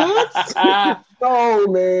like, "What?" No,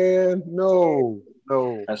 man, no.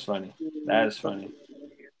 That's funny. That is funny.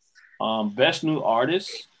 Best new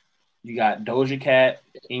artist, you got Doja Cat,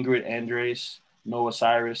 Ingrid Andress, Noah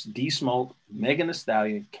Cyrus, D Smoke, Megan Thee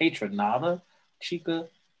Stallion, Kaytranada, Chica,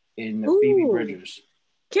 and Phoebe Bridgers.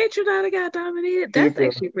 Kaytranada got nominated. That's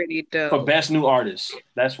actually pretty dope. For best new artist,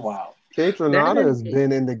 that's wild. Kaytranada has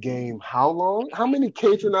been in the game how long? How many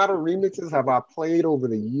Kaytranada remixes have I played over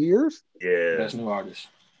the years? Yeah, best new artist.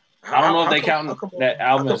 I don't know if they count that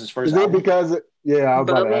album as his first Is album. It because I was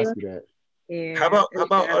about to ask you that. Yeah. How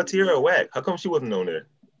about Tierra Whack? How come she wasn't on there?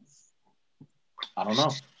 I don't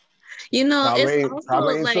know. It's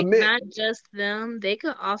also like not just them. They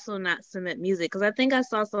could also not submit music because I think I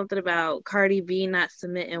saw something about Cardi B not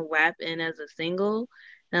submitting WAP in as a single.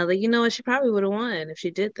 And I was like, what? She probably would have won if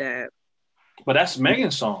she did that. But that's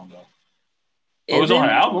Megan's song though. It's on her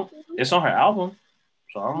album. It's on her album.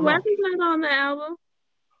 So I don't know. Why is not on the album?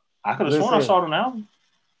 I could have sworn I saw it on the album.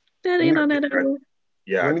 That ain't on that album.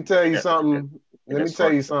 Yeah. Let me tell you something. I'm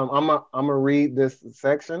gonna read this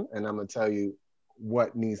section and I'm gonna tell you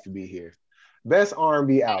what needs to be here. Best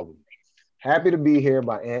R&B album: "Happy to Be Here"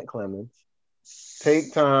 by Ant Clemens,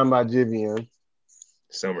 "Take Time" by Jivian.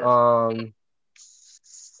 Summer.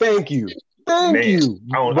 Thank you. I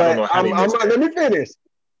don't know how let me finish.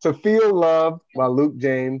 "To Feel Love" by Luke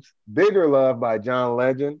James, "Bigger Love" by John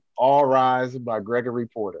Legend, "All Rise" by Gregory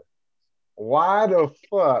Porter. Why the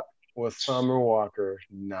fuck was Summer Walker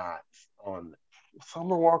not on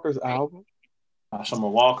Summer Walker's album? Summer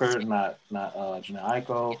Walker, not Jhené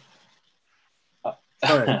Aiko.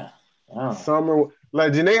 Summer,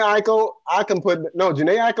 like Jhené Aiko, I can put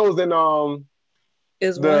Jhené Aiko's in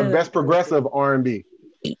the best progressive R&B.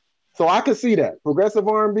 So I could see that. Progressive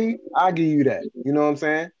R&B, I give you that. You know what I'm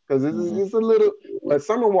saying? Because it's a little, but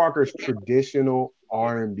Summer Walker's traditional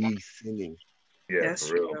R&B singing. Yeah, that's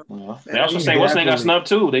for real. Yeah. They also say what's name got snubbed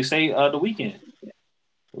too. They say The Weeknd.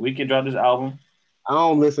 The Weeknd dropped his album. I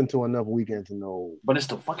don't listen to enough Weeknd to know. But it's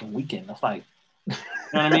the fucking Weeknd. That's like, you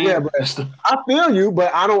know what I mean? Yeah, but I feel you,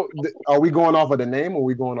 but I don't. Are we going off of the name or are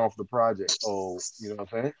we going off the project? Oh, you know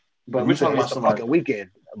what I'm saying? But we're talking about the fucking Weeknd.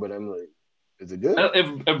 But I'm like, is it good?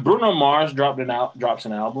 If Bruno Mars drops an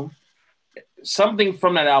album, something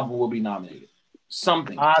from that album will be nominated.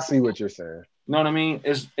 Something. I see what you're saying. You know what I mean?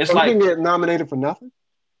 It's so like you can get nominated for nothing.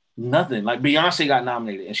 Nothing. Like Beyonce got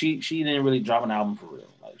nominated, and she didn't really drop an album for real.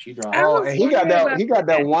 Like she dropped. Oh, and he got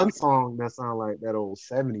that one song that sounds like that old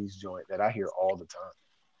 '70s joint that I hear all the time.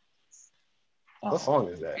 What song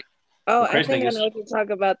is that? Oh, I think I know what you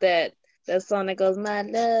talk about. That song that goes, "My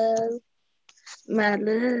love, my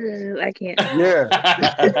love." I can't. Yeah.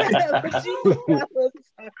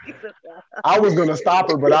 I was gonna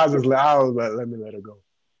stop her, but I was like, let me let her go.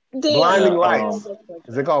 Damn. Blinding Lights.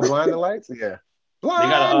 Is it called Blinding Lights? Yeah. They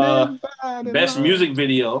got a best music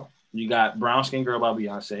video. You got Brown Skin Girl by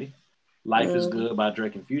Beyonce, Life is Good by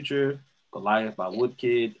Drake and Future, Goliath by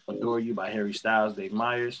Woodkid, Adore You by Harry Styles, Dave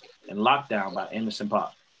Myers, and Lockdown by Anderson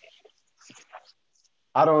 .Paak.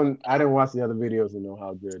 I didn't watch the other videos to know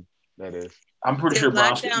how good that is. I'm pretty sure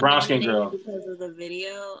Brown Skin Girl. Because of the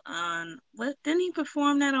video on didn't he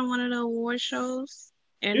perform that on one of the award shows?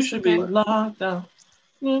 You should be locked down.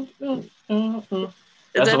 That's the one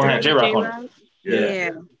that had J-Rock on it.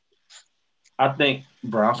 Yeah. I think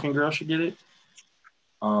Brown Skin Girl should get it.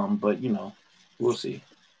 But we'll see.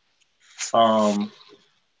 Hold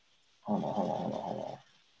on.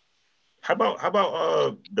 How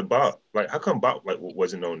about the Bop? Like, how come Bop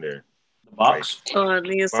wasn't on there? The Box?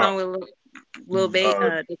 The song with Lil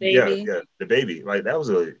Baby, the Baby. Yeah, the Baby. Like, that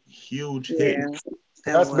was a huge hit.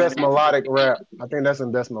 That's best melodic rap. I think that's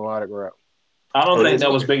in best melodic rap. I don't think that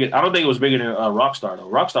was bigger. I don't think it was bigger than Rockstar though.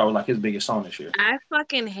 Rockstar was like his biggest song this year. I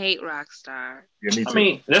fucking hate Rockstar. Yeah, me too. I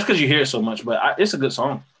mean, that's because you hear it so much, but it's a good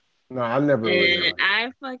song. No, I've never. I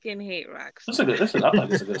fucking hate Rockstar. I think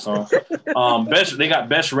it's a good song. They got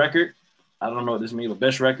best record. I don't know what this means, but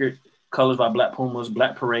best record: Colors by Black Pumas,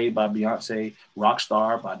 Black Parade by Beyonce,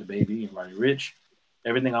 Rockstar by DaBaby and Roddy Ricch,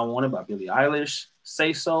 Everything I Wanted by Billie Eilish,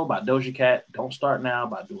 Say So by Doja Cat, Don't Start Now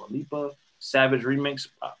by Dua Lipa, Savage Remix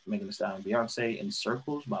by Megan Thee Stallion and Beyonce, and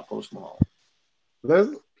Circles by Post Malone.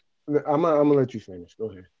 I'm gonna let you finish. Go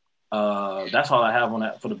ahead. That's all I have on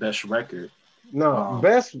that for the best record. No,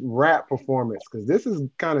 best rap performance, because this is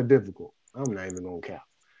kind of difficult. I'm not even gonna count.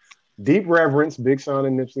 Deep Reverence, Big Sean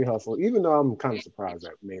and Nipsey Hussle, even though I'm kind of surprised I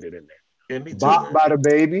made it in there. Yeah, me too, Bop by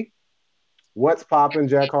DaBaby, What's Poppin',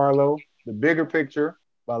 Jack Harlow, The Bigger Picture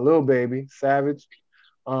by Lil Baby, Savage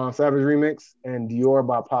Remix, and Dior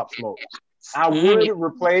by Pop Smoke. I would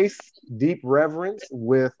replace Deep Reverence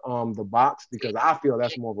with The Box because I feel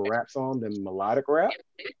that's more of a rap song than melodic rap.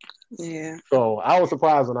 Yeah. So I was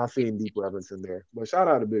surprised when I seen Deep Reverence in there. But shout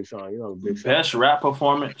out to Big Sean. Big Sean. Best rap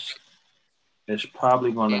performance is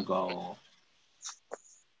probably gonna go.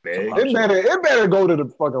 It better go to the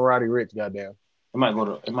fucking Roddy Ricch, goddamn. It might go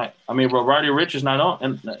to. It might. I mean, but Roddy Ricch is not on,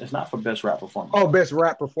 and it's not for best rap performance. Oh, best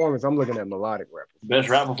rap performance. I'm looking at melodic rap. Best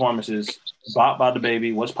rap performance is Bop by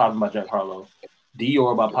DaBaby, What's Poppin' by Jack Harlow,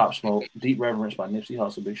 Dior by Pop Smoke, Deep Reverence by Nipsey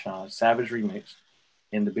Hussle, Big Sean, Savage Remix,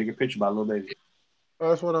 and The Bigger Picture by Lil Baby.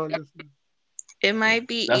 That's what I just. It might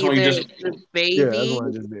be either The Baby. Yeah, that's what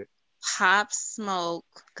I just did. Pop Smoke,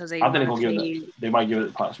 because I think they're gonna give it. They might give it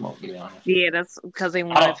to Pop Smoke, to be honest. Yeah, that's because they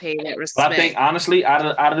want to pay that respect. But I think honestly,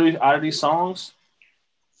 out of these songs,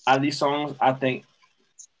 I think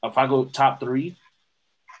if I go top three,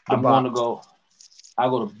 I'm going to go. I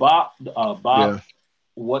go to Bop, yeah.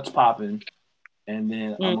 What's Poppin', and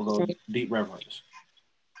then I'm gonna go Deep Reverence.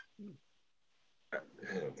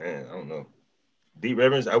 Man, I don't know. Deep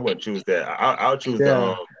Reverence, I wouldn't choose that. I'll choose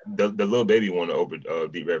the Lil Baby one over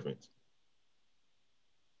Deep Reverence.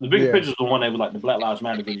 The Bigger Picture is the one that was like the Black Lives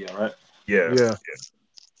Matter video, right? Yeah.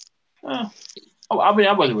 I mean,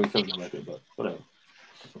 I wasn't really feeling the record, but whatever.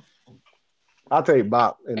 I'll take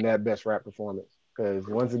Bop in that best rap performance because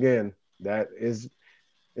once again, it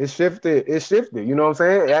shifted. It shifted. You know what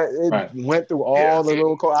I'm saying? It went through all the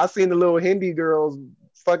little. I seen the little Hindi girls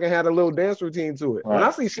fucking had a little dance routine to it. Right. When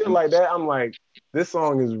I see shit like that, I'm like, this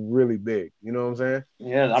song is really big. You know what I'm saying?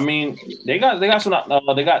 Yeah, I mean, they got some.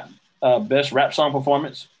 They got best rap song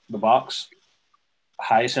performance, The Box,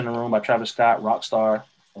 Highest in the Room by Travis Scott, Rockstar,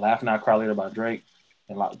 Laugh Now Cry Later by Drake,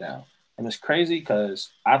 and Lockdown. And it's crazy because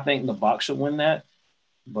I think The Box should win that,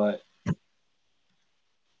 but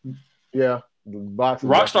yeah, The Box.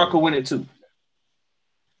 Rockstar could win it too.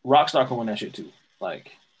 Rockstar could win that shit too.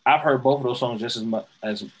 Like I've heard both of those songs just as much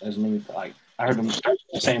as many. Like I heard them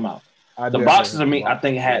the same amount. The Box to me, I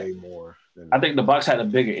think I think The Box had a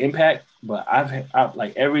bigger impact. But I've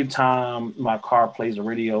like every time my car plays the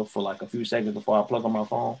radio for like a few seconds before I plug on my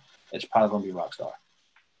phone, it's probably gonna be Rockstar.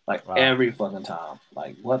 Like every fucking time.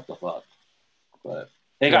 Like what the fuck? But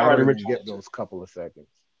they got Roddy Ricch. Get those couple of seconds.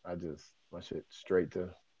 My shit straight to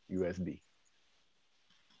USB.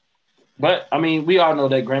 But I mean, we all know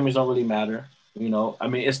that Grammys don't really matter. You know, I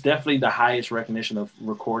mean, it's definitely the highest recognition of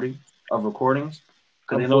recordings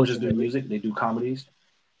because they don't just do music; they do comedies.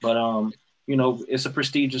 But you know, it's a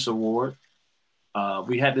prestigious award.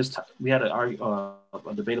 We had a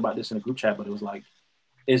debate about this in a group chat, but it was like,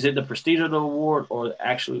 is it the prestige of the award or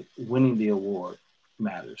actually winning the award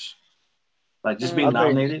matters? Like just being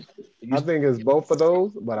nominated? I think it's both of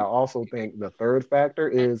those, but I also think the third factor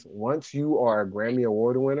is once you are a Grammy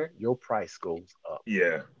Award winner, your price goes up.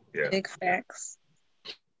 Yeah. Big facts.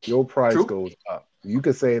 Your price goes up. You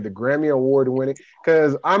could say the Grammy Award winning,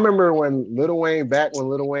 because I remember when Lil Wayne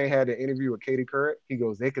had an interview with Katie Couric, he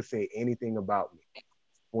goes, they could say anything about me.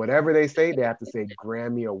 Whatever they say, they have to say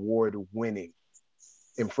Grammy Award winning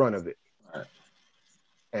in front of it. Right.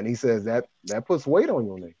 And he says that puts weight on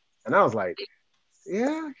your name. And I was like,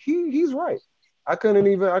 yeah, he's right. I couldn't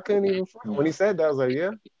even when he said that, I was like,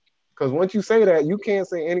 yeah. Because once you say that, you can't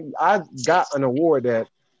say any. I got an award that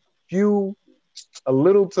few, a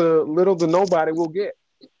little to nobody will get.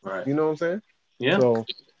 Right. You know what I'm saying? Yeah. So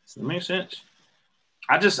it makes sense.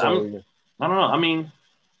 I don't know. I mean,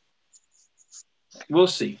 we'll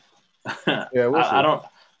see. Yeah, we'll see. I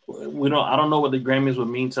don't know what the Grammys would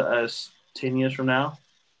mean to us 10 years from now,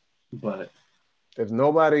 but if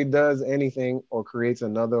nobody does anything or creates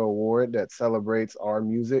another award that celebrates our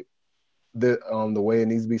music the way it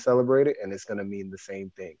needs to be celebrated, and it's going to mean the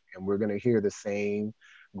same thing, and we're going to hear the same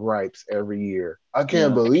gripes every year. I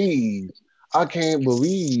can't believe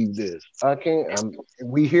this.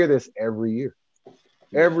 We hear this every year.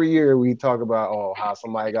 Every year we talk about how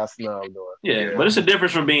somebody got snubbed but it's a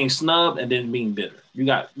difference from being snubbed and then being bitter.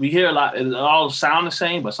 We hear a lot. It all sound the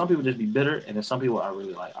same, but some people just be bitter, and then some people are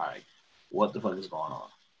really like, all right, what the fuck is going on?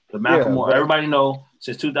 But Macklemore, everybody know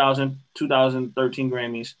since 2013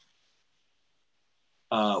 Grammys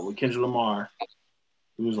with Kendrick Lamar,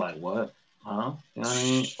 he was like, what? Huh? You know what I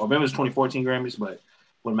mean? Or maybe it was 2014 Grammys, but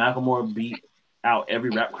when Macklemore beat out every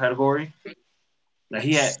rap category, like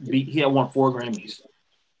he had won 4 Grammys.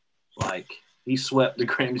 Like he swept the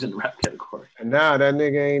Grammys in the rap category. And now that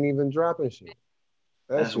nigga ain't even dropping shit.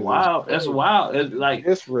 That's wild. That's wild. It's like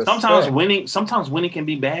sometimes winning can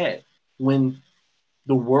be bad when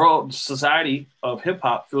the society of hip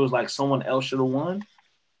hop feels like someone else should have won.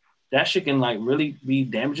 That shit can like really be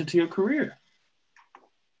damaging to your career.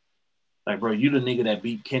 Like, bro, you the nigga that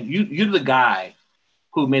beat Ken. You're the guy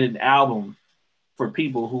who made an album for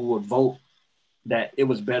people who would vote that it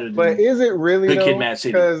was better than. But is it really Good Kid, Mad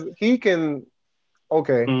City? Because he can.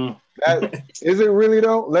 Okay, is it really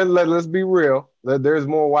though? Let's be real. There's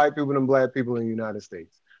more white people than black people in the United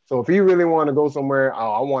States. So if he really want to go somewhere,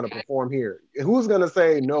 I want to perform here. Who's gonna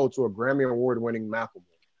say no to a Grammy Award-winning Macklemore?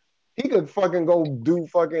 He could fucking go do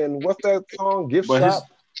fucking what's that song? Gift Shop.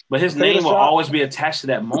 But his name will always be attached to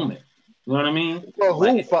that moment. You know what I mean? Well,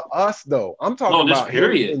 who for us though? I'm talking about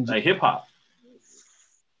period, like hip hop.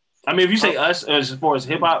 I mean, if you say us as far as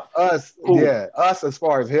hip hop, us as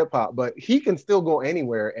far as hip hop, but he can still go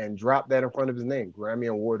anywhere and drop that in front of his name, Grammy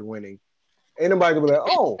Award winning. Ain't nobody gonna be like,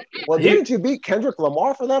 oh, well, didn't you beat Kendrick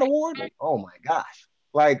Lamar for that award? Oh my gosh!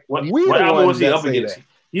 Like, what album was he up against?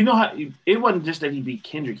 You know how it wasn't just that he beat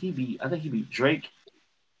Kendrick. I think he beat Drake.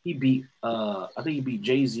 I think he beat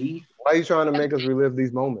Jay-Z. Why are you trying to make us relive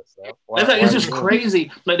these moments? It's just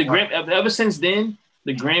crazy. Like ever since then,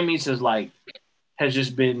 the Grammys has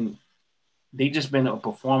just been they just been a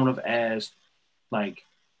performative as like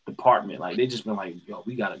department. Like they just been like, yo,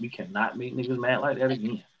 we cannot make niggas mad like that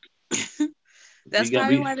again. That's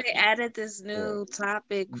probably why they added this new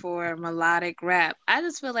topic for melodic rap. I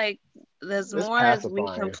just feel like there's more as we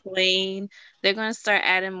complain, they're gonna start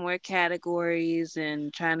adding more categories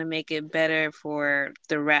and trying to make it better for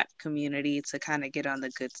the rap community to kind of get on the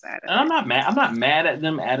good side of it. I'm not mad at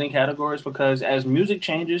them adding categories because as music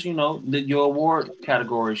changes, you know, your award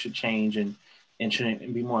category should change and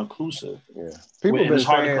should be more inclusive. Yeah, people have been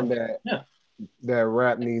saying that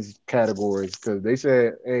rap needs categories because they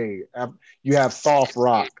said, hey, you have soft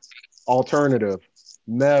rock, alternative,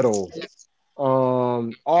 metal,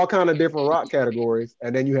 all kind of different rock categories,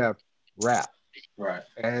 and then you have rap. Right.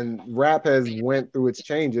 And rap has went through its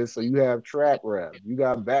changes. So you have trap rap, you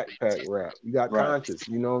got backpack rap, you got conscious.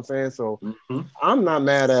 You know what I'm saying? So I'm not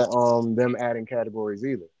mad at them adding categories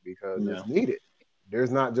either because it's needed.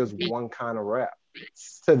 There's not just one kind of rap.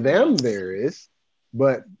 To them, there is.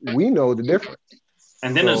 But we know the difference.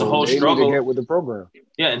 And then there's a whole struggle to get with the program.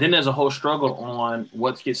 Yeah, and then there's a whole struggle on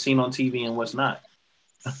what gets seen on TV and what's not.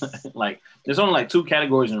 Like, there's only like 2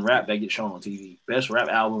 categories in rap that get shown on TV: best rap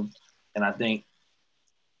album, and I think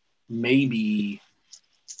maybe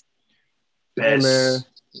best. Hey man,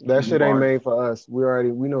 that shit ain't made for us. We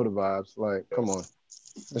know the vibes. Like, come on,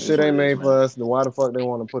 the shit ain't made for us. Then why the fuck they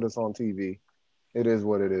want to put us on TV? It is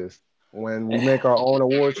what it is. When we make our own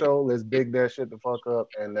award show, let's big that shit the fuck up,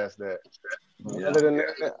 and that's that. Other than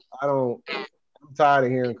that, I'm tired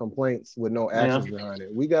of hearing complaints with no actions behind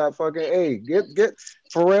it. We got fucking get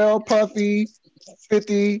Pharrell, Puffy,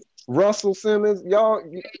 50, Russell Simmons. Y'all,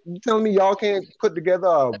 you telling me y'all can't put together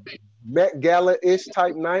a Met Gala-ish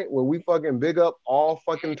type night where we fucking big up all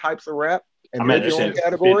fucking types of rap and make your own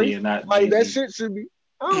category? Like that shit should be.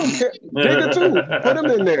 I don't care. Bigger too. Put them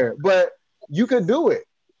in there, but you could do it.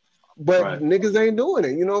 But niggas ain't doing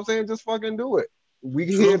it. You know what I'm saying? Just fucking do it. We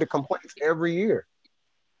hear the complaints every year.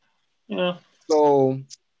 Yeah. So,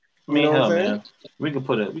 I mean, hell, man. We can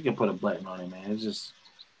put a button on it, man. It's just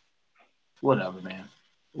whatever, man.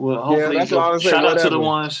 Well, hopefully, shout out to the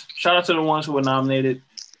ones who were nominated.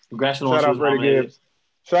 Congrats to the ones who were nominated. Gibbs.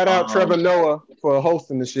 Shout out Trevor Noah for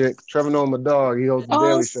hosting the shit. Trevor Noah, my dog. He hosts the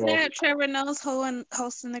Daily Show. Trevor Noah's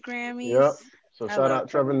hosting the Grammys. Yep. So shout out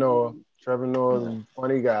Trevor Noah. Trevor Noah's a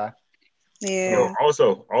funny guy. Yeah.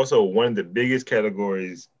 So also one of the biggest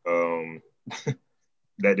categories that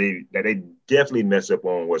they definitely messed up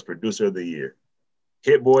on was Producer of the Year.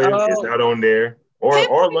 Hit Boy is not on there,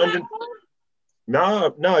 or London.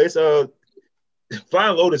 No, it's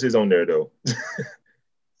Flying Lotus is on there though.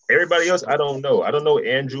 Everybody else, I don't know. I don't know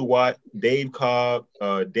Andrew Watt, Dave Cobb,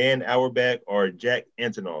 Dan Auerbach, or Jack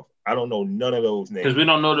Antonoff. I don't know none of those names because we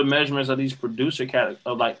don't know the measurements of these producer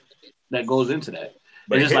like that goes into that.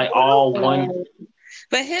 But it's just like all one.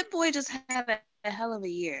 But Hit Boy just had a hell of a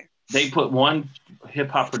year. They put one hip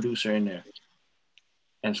hop producer in there,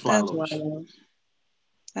 and it's Flying Lotus.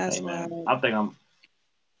 That's wild. I think I'm.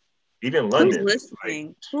 Even London. Who's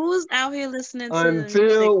listening? Who's out here listening to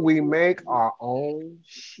until we make our own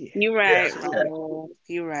shit? You're right. Yeah.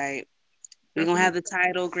 You're right. We're gonna have the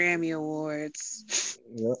Tidal Grammy Awards.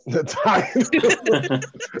 Yep, the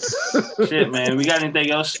Tidal. Shit, man. We got anything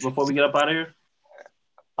else before we get up out of here?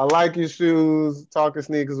 I Like Your Shoes, Talking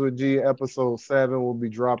Sneakers with G, episode 7 will be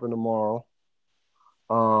dropping tomorrow.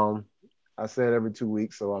 I said every 2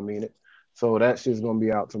 weeks, so I mean it. So that shit's gonna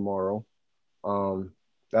be out tomorrow.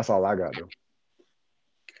 That's all I got though.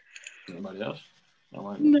 Anybody else?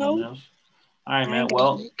 No. Else? All right, man.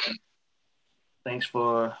 Well, thanks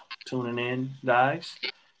for tuning in, guys.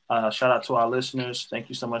 Shout out to our listeners. Thank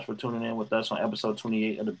you so much for tuning in with us on episode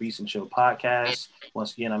 28 of the Beats and Chill podcast.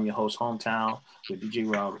 Once again, I'm your host, Hometown, with DJ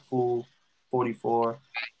Raul the Fool, 44,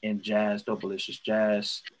 and Jazz, Dopalicious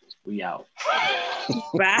Jazz. We out.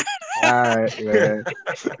 Bye. All right, man.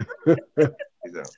 Peace out.